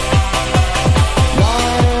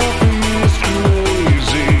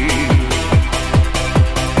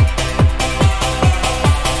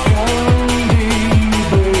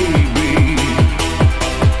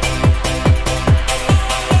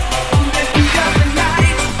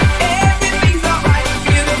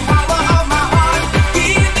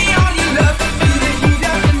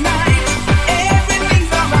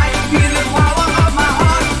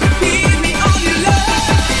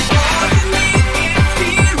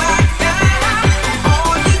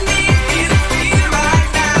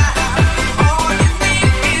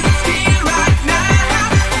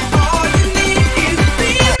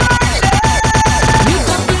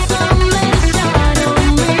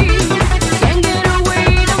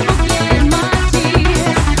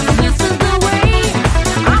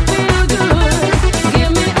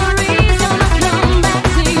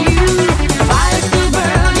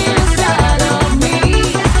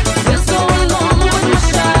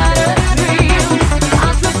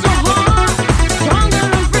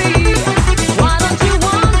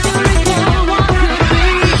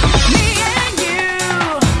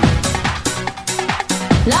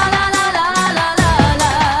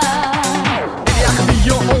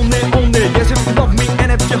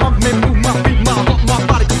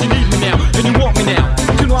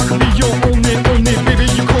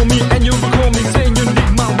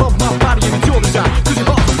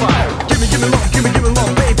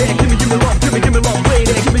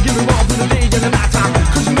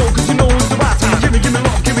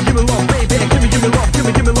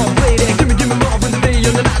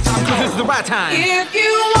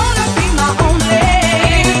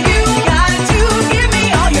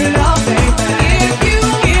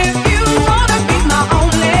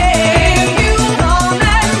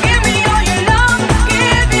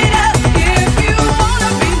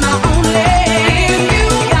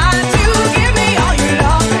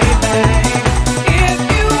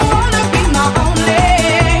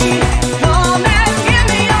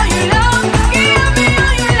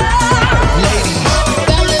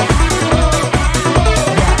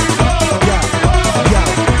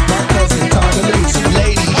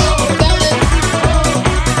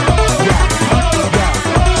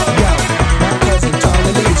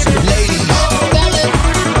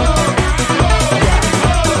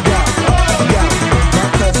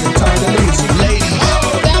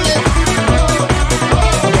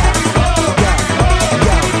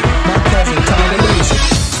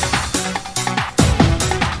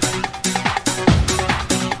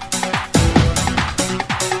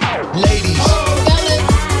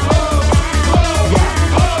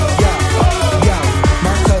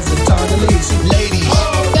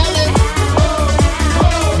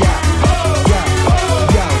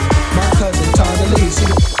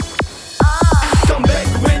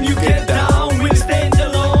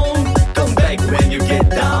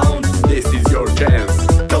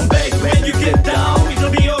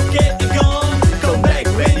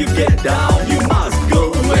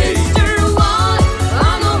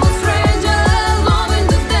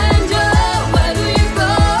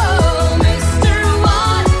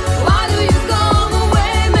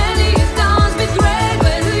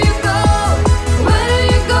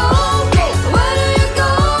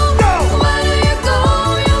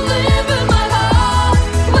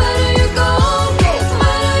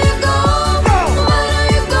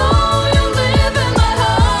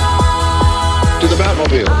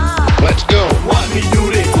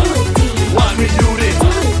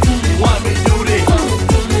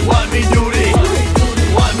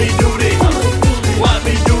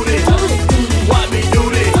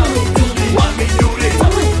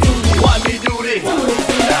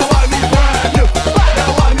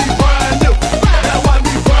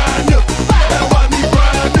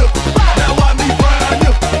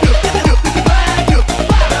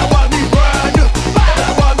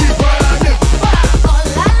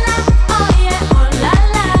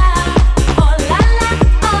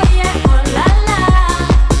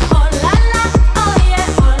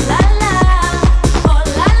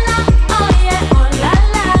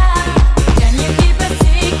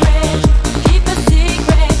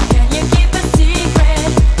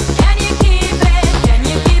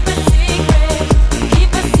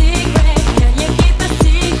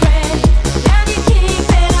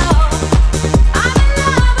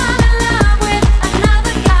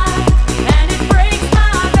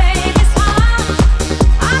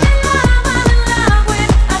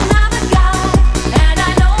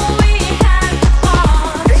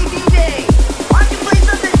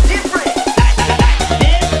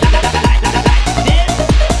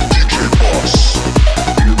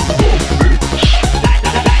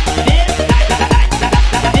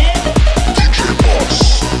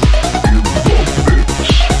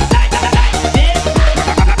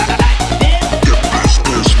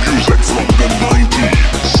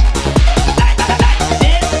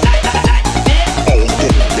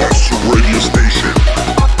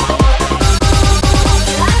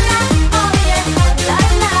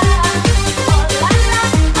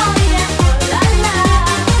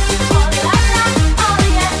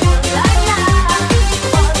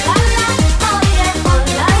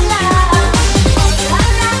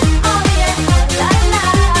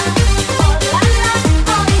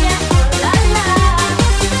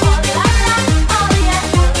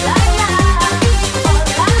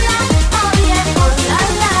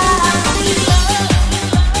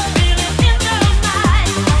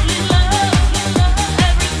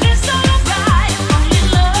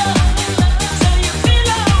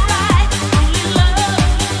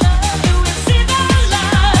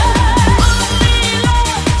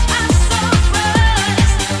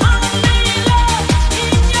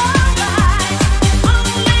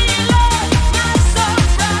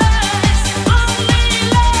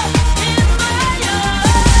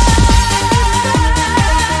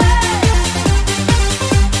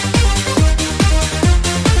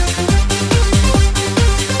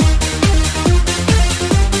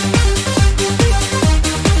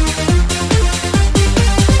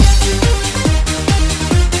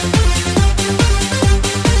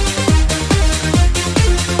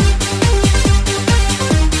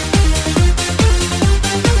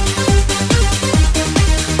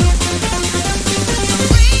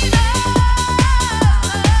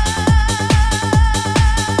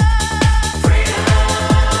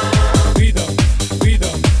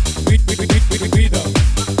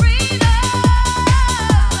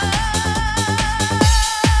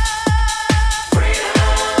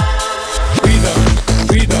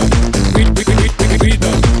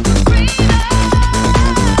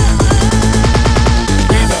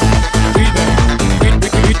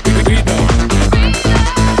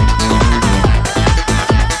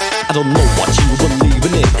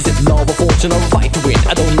passion or fight to win.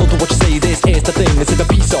 I don't know to what you say, this is the thing. It's in the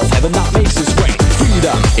piece of heaven that makes us great.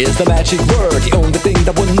 Freedom is the magic word, the only thing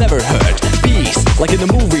that will never hurt. Peace, like in the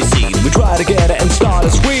movie scene, we try to get it and start a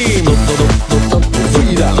scream.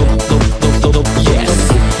 Freedom, yes.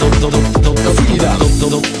 Freedom.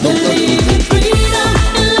 Believe in freedom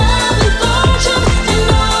and love and fortune, and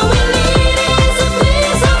all we need is a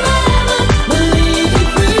piece of heaven. Believe in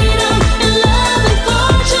freedom and love and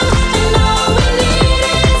fortune, and all we need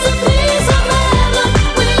is a piece of heaven.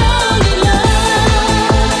 We all need love.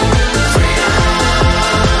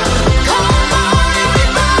 Come on,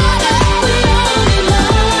 everybody, we all need love.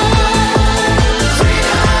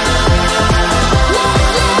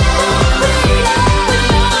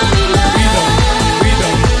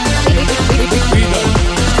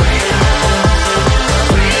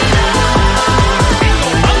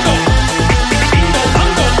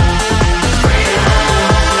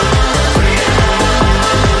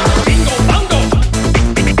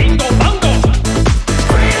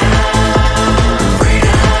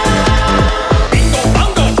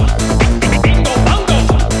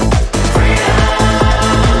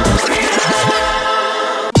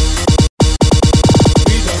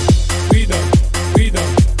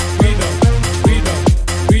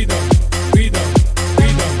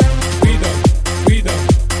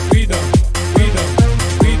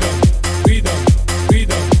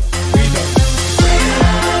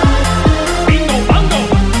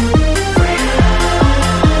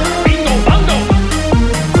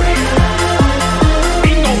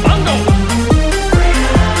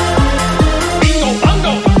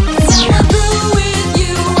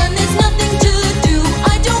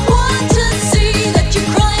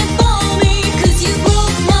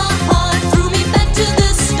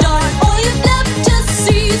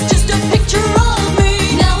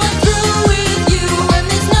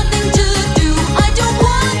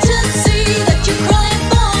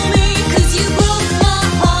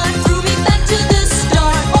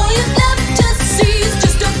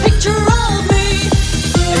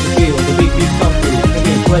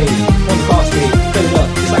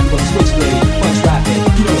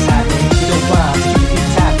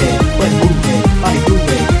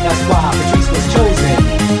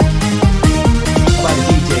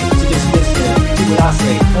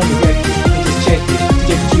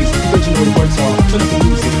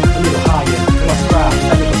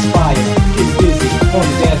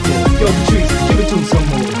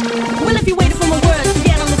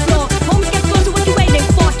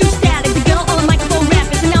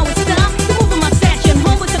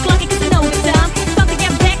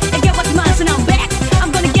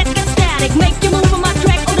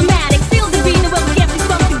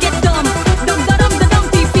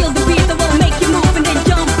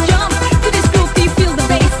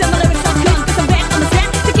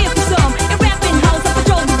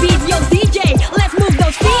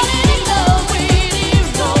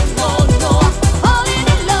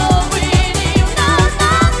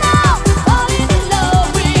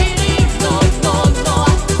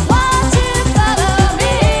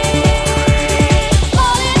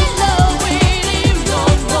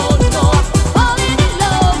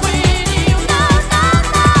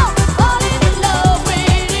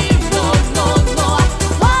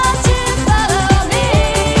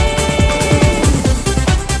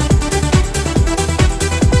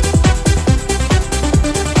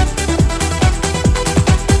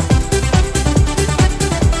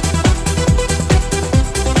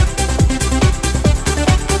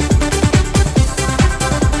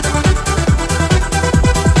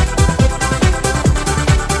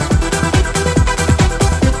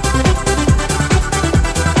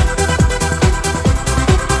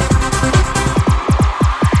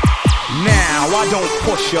 Let's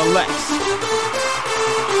push your legs.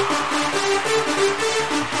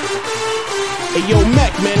 Hey yo,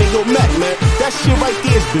 Mac, man, that shit right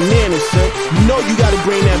there is bananas, son. You know you gotta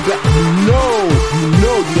bring that back. You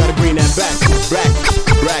know you gotta bring that back.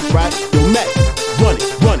 Black, right? Yo, Mac, run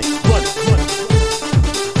it.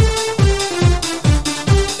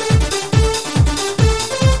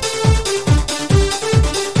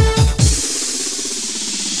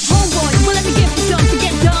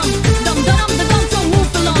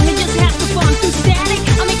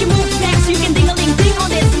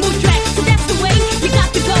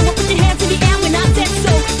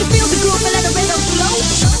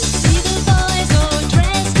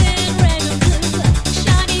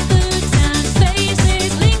 Shiny boots and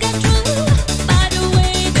faces linger.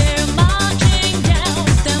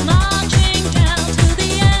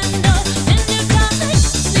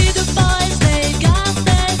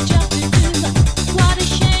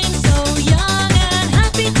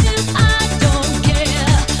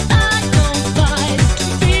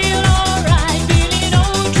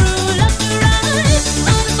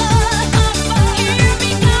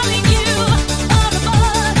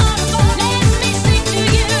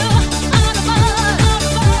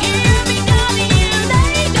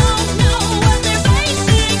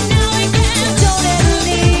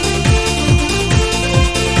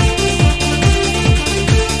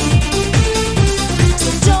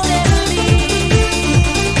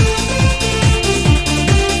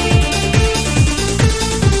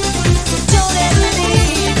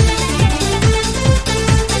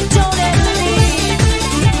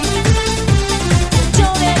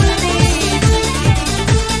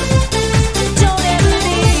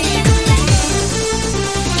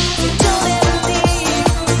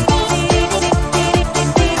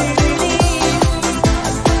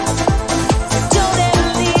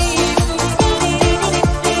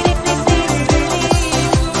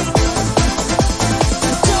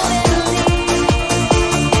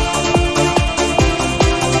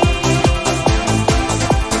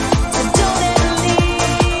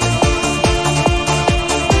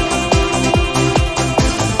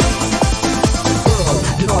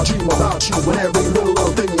 about you and every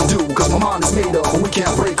little thing you do. Cause my mind is made up and we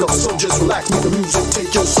can't break up. So just relax, make the music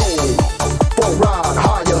take your soul for a ride.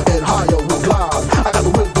 Higher and higher we glide. I got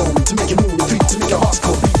the rhythm to make you move your feet, to make your heart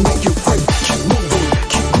go beat, make you free. Keep moving,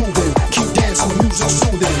 keep grooving, keep dancing, the music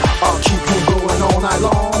soothing. I'll keep you going all night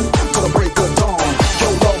long till the break of dawn.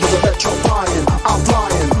 Your love is electrifying. I'm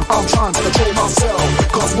flying, I'm trying to control myself.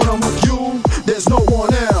 Cause when I'm with you, there's no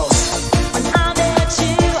one else.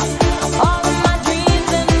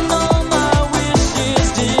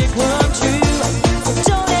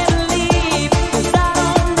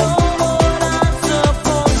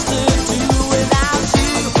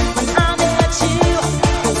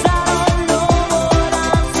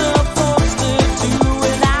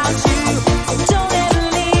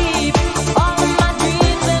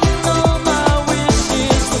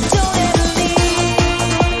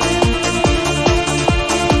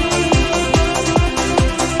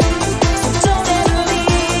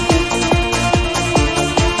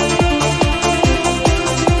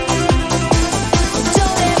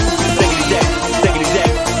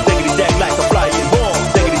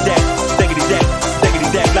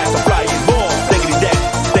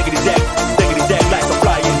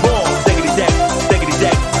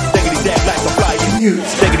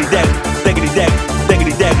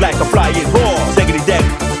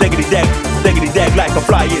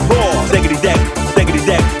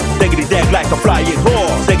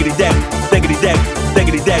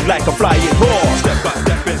 Like a flying horse. Step by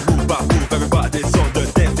step and move by move, everybody's on the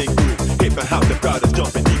dancing groove. Hip and house, the crowd is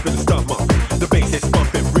jumping deep in the stomach. The bass is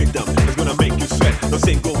pumping rhythm, it's gonna make you sweat. No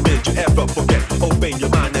single minute you ever forget. Open your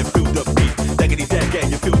mind and feel the beat. Daggity dag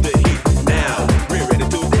and you feel the heat. Now, we're ready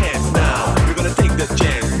to dance now. We're gonna take the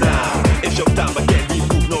chance now. It's your time again, we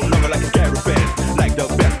move no longer like a caravan. Like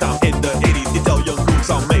the best time in the 80s, it's all young groups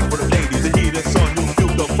all made for the ladies. The heat is on, you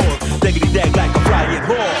feel the force. Daggity dag like a flying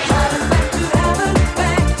horse.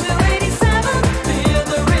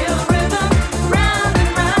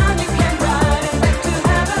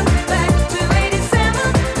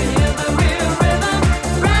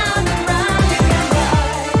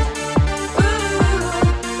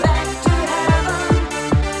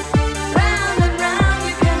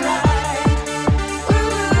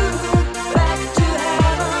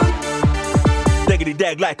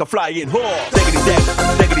 Like a flying horse. Diggity dag,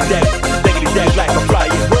 diggity dag, diggity dag like a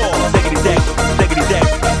flying horse. Diggity dag, diggity dag,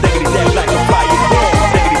 diggity dag like a flying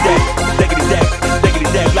horse. Diggity dag, diggity dag, diggity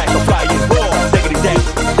dag like a flying horse. Diggity dag,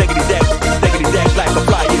 diggity dag, diggity dag like a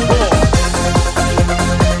flying horse.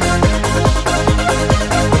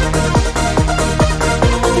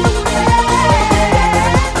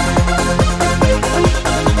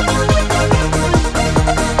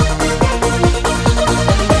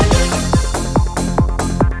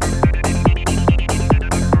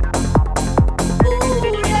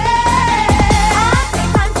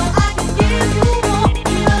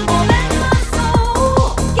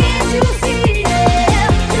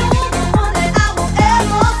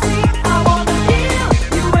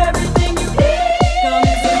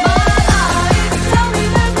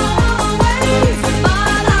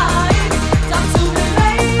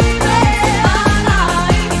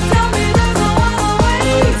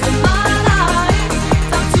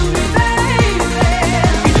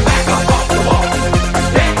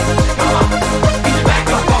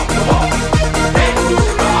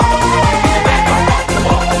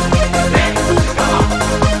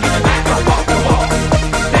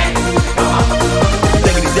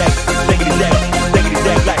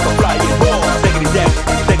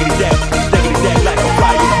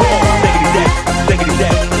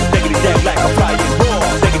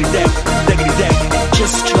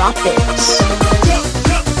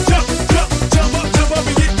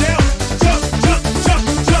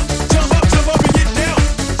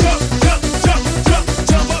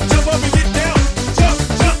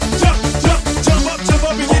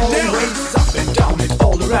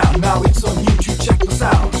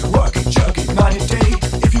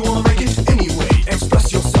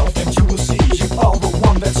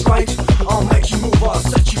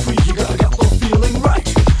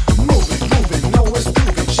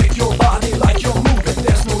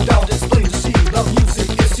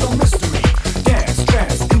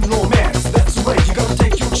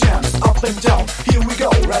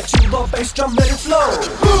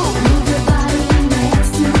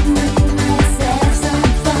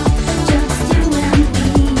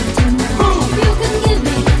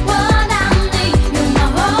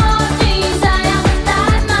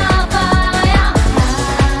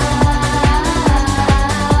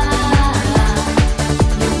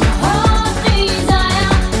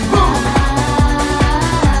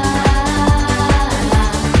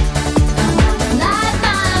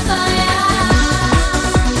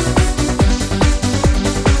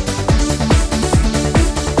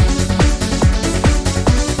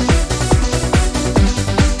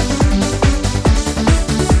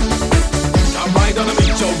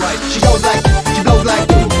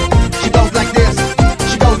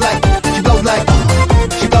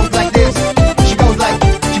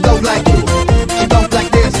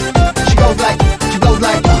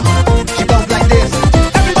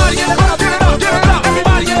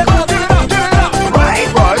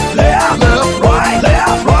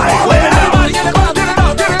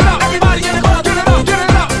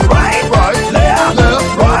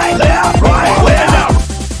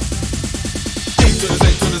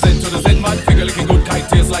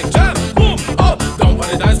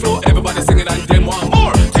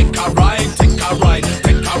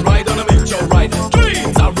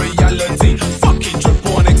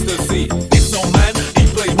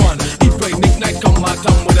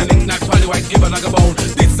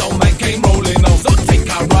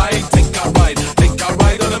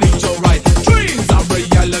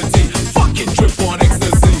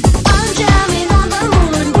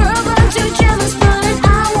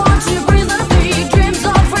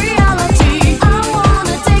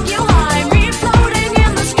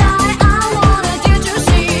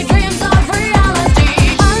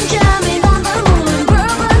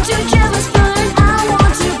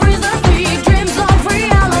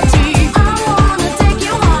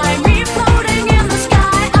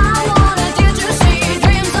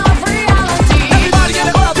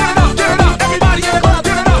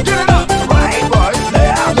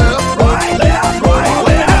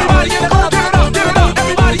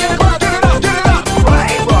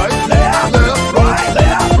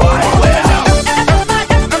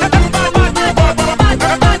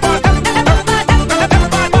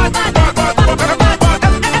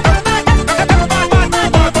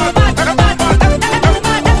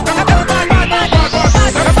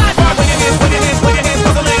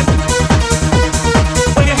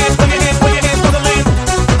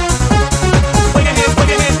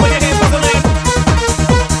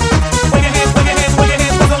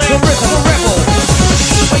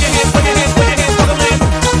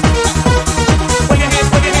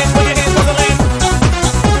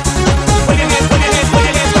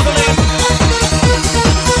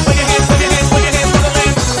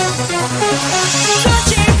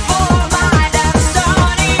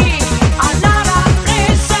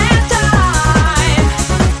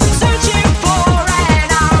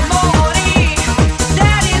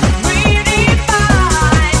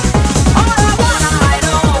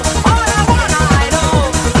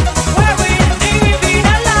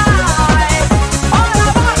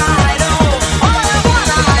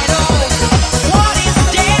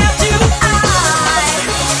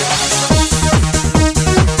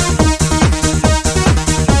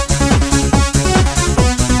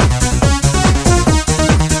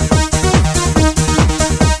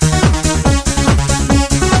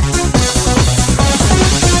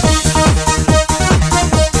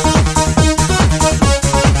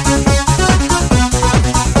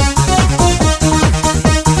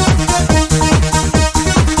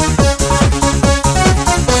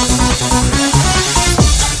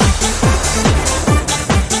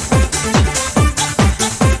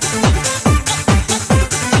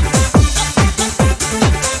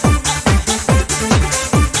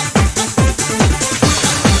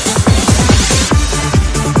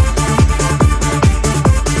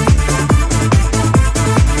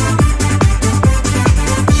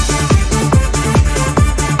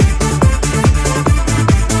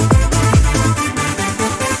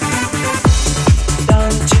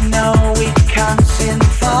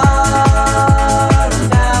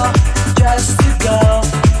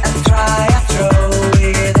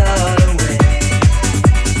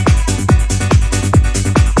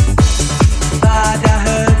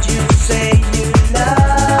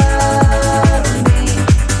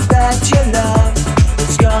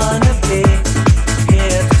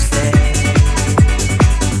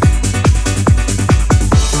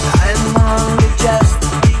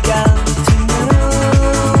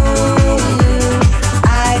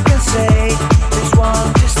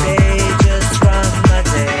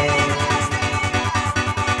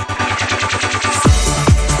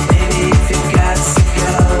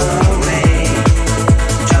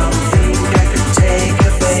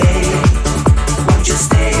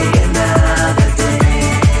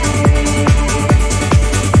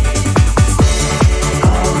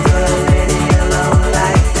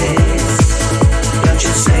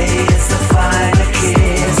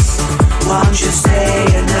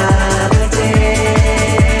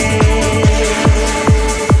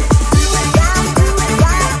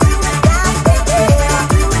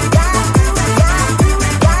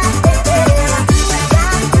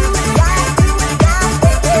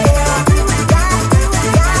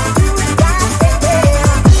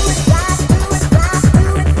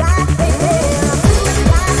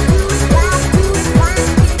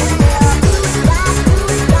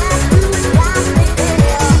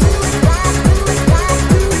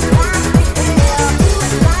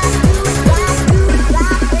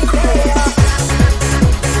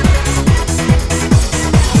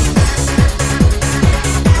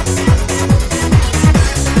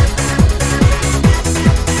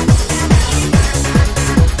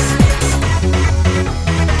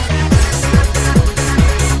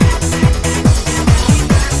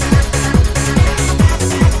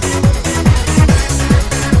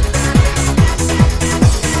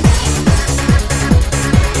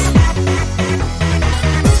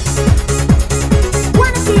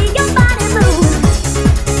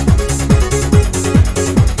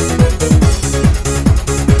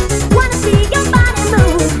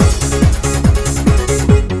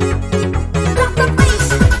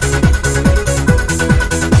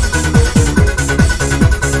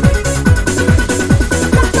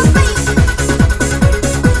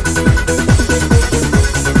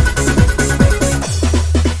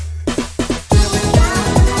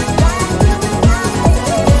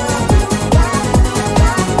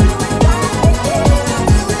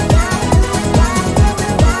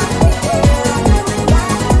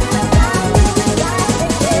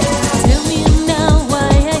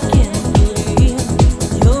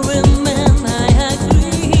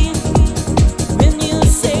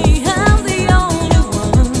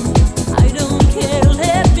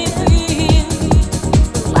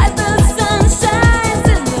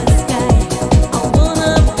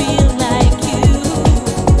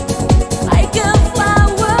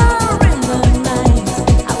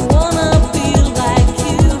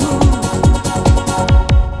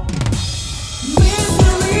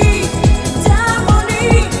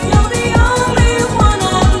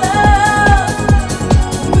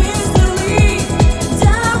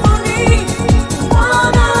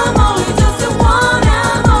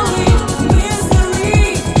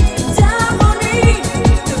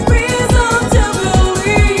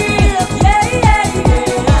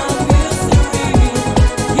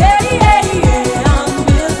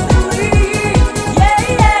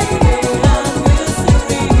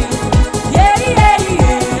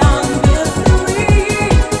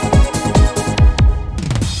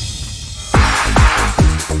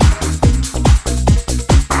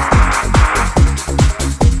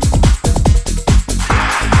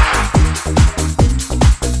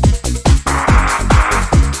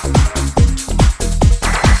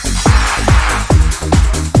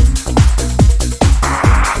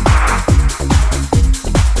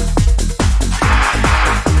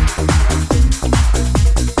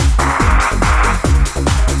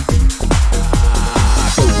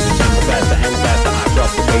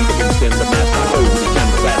 spin the master. Slowly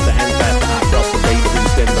camera faster and faster. I drop the bass and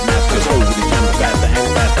spin the master. Slowly camera faster and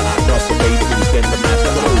faster. I drop the bass and spin the master.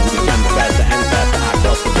 Slowly camera faster and faster. I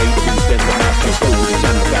drop the bass and spin the master. Slowly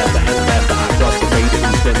camera faster and faster. I drop the bass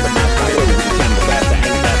and spin the master. Slowly camera faster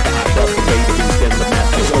and faster. I drop the bass and spin the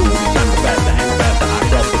master. Slowly camera faster and faster. I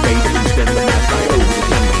drop the bass and spin the master. Slowly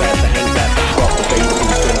camera faster and faster. I drop the bass and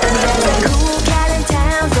spin the master. Cool cat in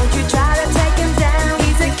town, don't you try to take him down.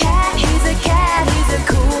 He's a cat, he's a cat, he's a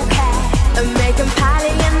cool cat. Make him party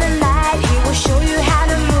in the night, he will show you how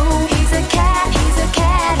to move. He's a cat, he's a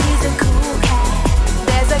cat, he's a cool cat.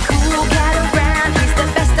 There's a cool cat around, he's the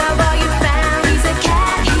best of all you found. He's a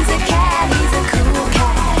cat, he's a cat, he's a cool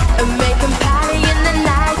cat. Make him party in the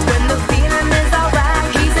night when the feeling is alright.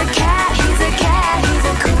 He's a cat, he's a cat, he's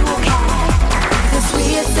a cool cat. He's a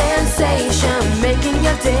sweet sensation, making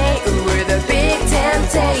your day with a big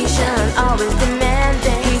temptation, always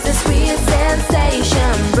demanding. He's a sweet sensation,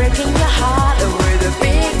 breaking your heart with a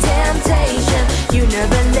big temptation. You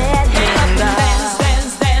never let him go. Dance,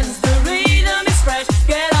 dance, dance, the rhythm is fresh.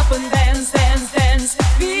 Get up and dance, dance, dance.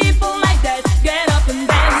 People like that, get up and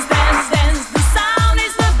dance, dance, dance. The sound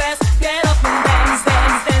is the best. Get up and dance,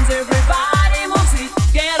 dance, dance. Everybody moves it.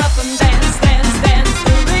 Get up and dance, dance, dance.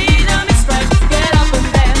 The rhythm is fresh. Get up and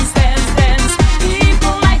dance, dance, dance.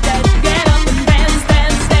 People like that, get up and dance,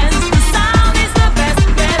 dance, dance. The sound is the best.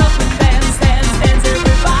 Get up and dance, dance, dance.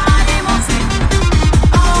 Everybody moves it.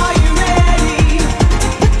 Are you ready?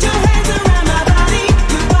 Put your hands around my body,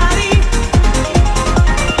 your body.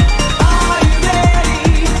 Are you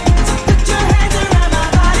ready? Put your hands around my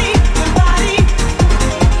body, your body.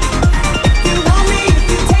 If you want me, if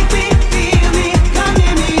you take me, feel me, come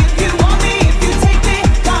near me. If you want me, if you take me,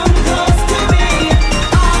 come close to me.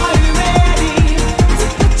 Are you ready?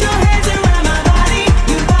 Put your hands around my body,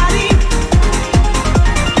 your body.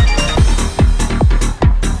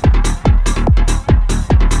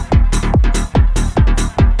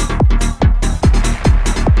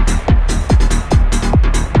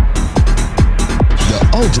 The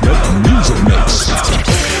ultimate music mix.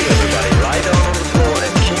 Everybody lie down on the floor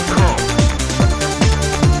and keep calm.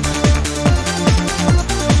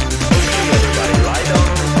 Everybody lie down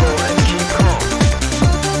on the floor and keep calm.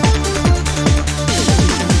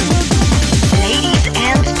 Ladies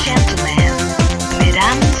and gentlemen,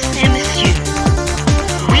 mesdames et messieurs,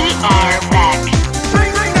 we are back.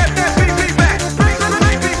 Bring that beat back. Bring that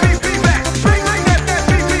beat back. Bring that beat back. Bring that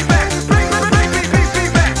beat back.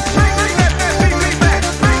 Bring that beat back. Bring that beat back.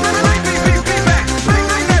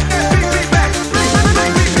 Bring that beat back. Bring that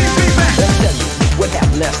beat back. Let me tell you what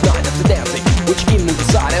happened last night after dancing. When she came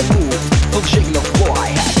inside and moved, full shaking on the floor, I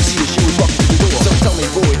had to see her. She was walking through the door. So tell me,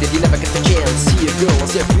 boy, did you never get the chance to see a girl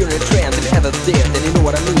as if you're in a trance? If you ever did, then you know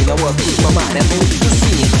what I mean. I want to lose my mind and move the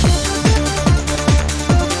scene.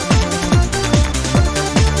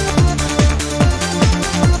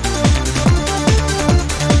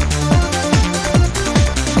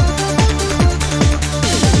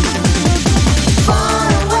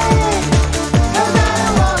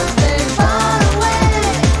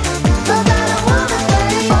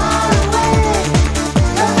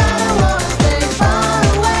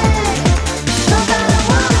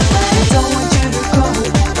 Don't want you to go,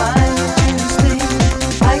 why would you stay?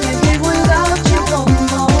 I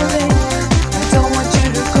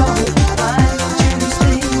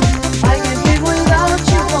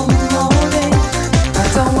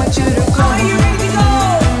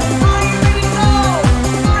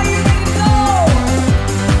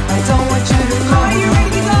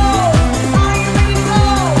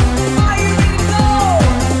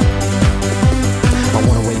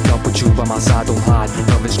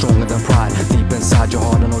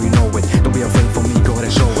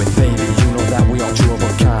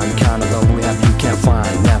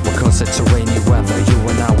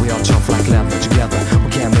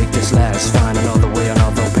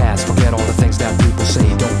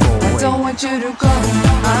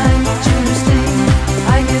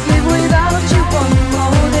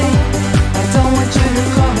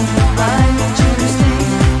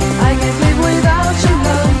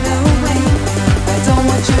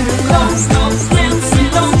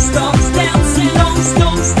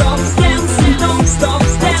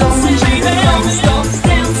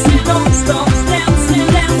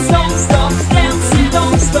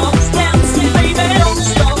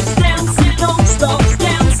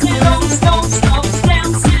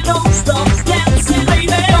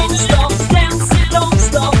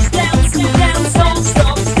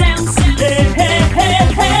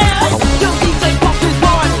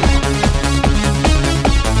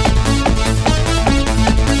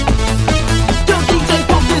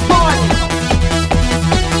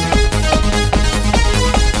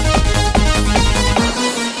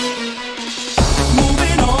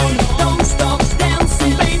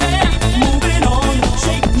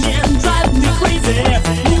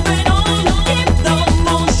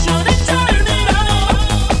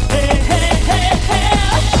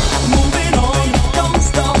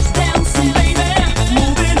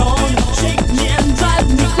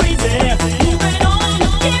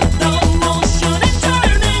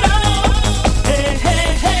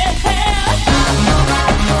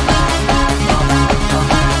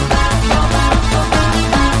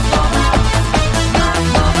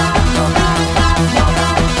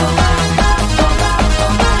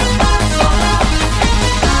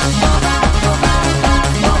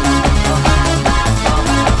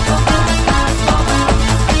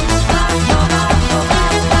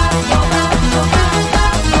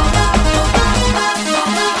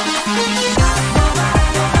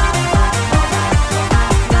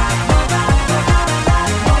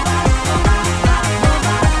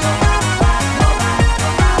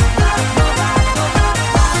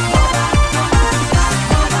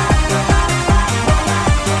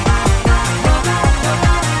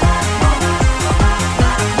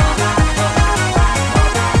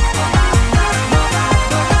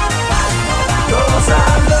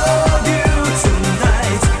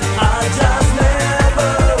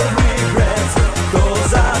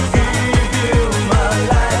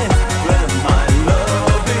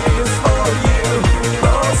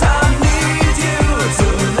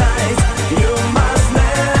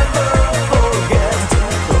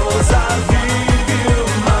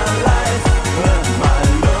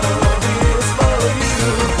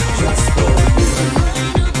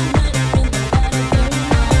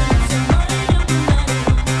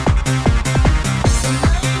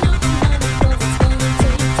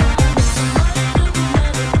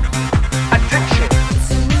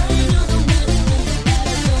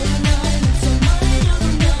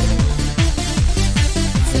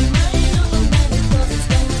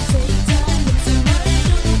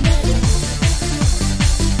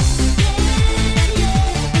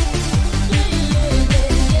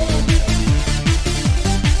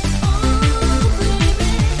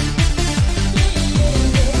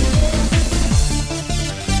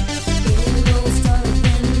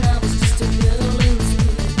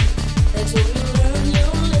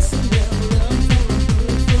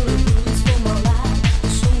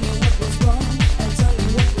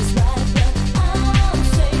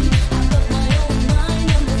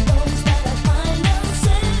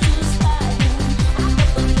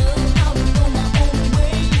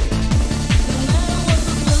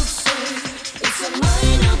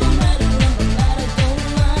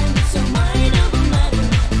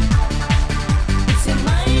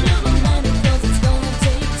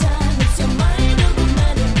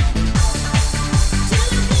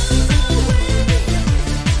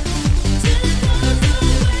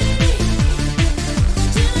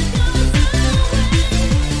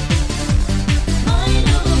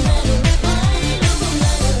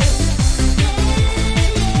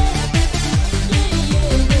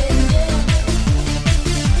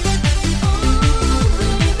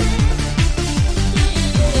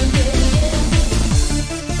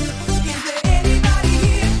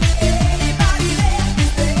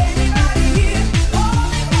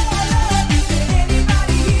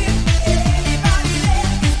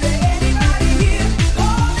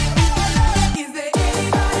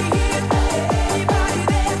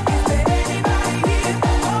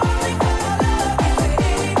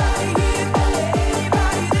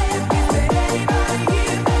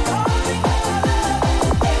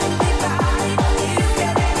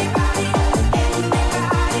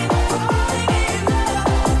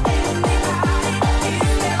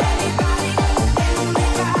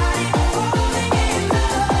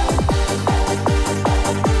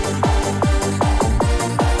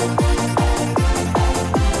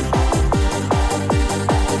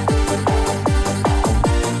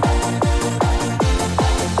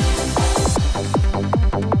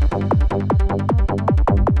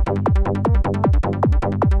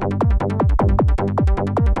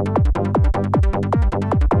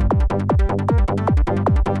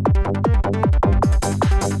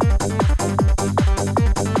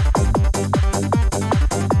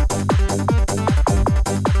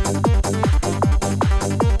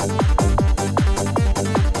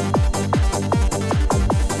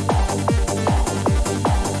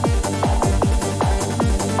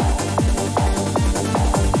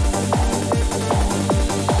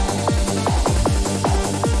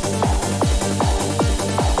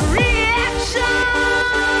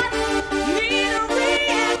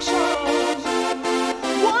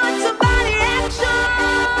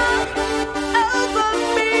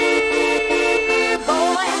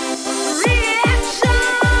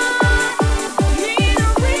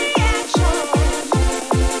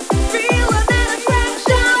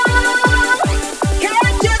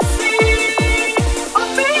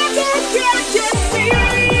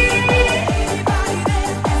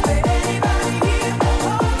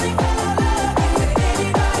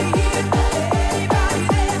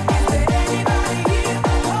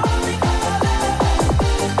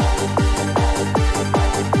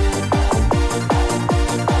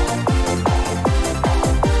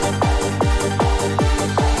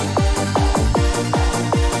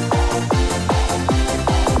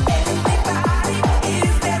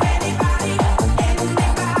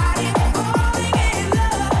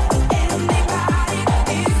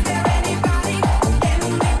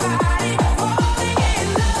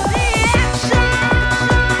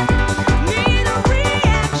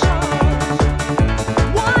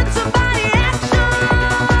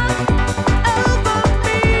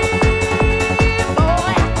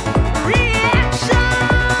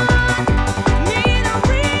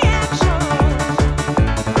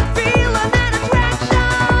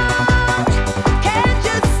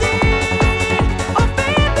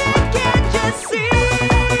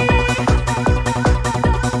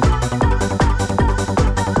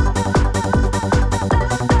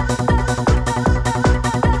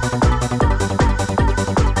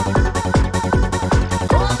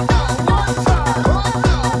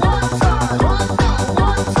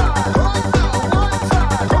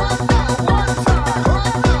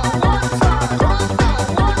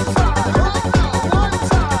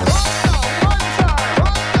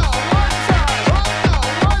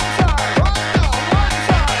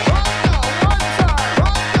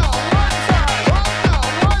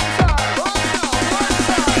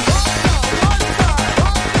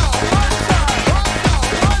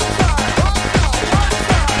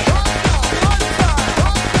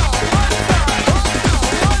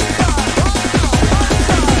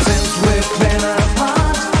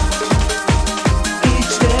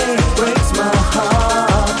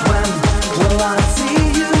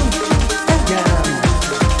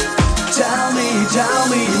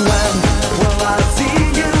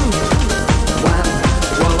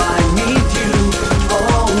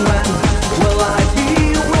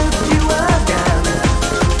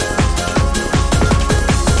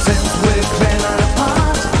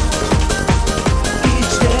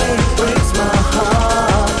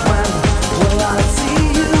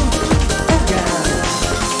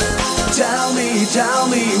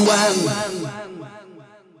when.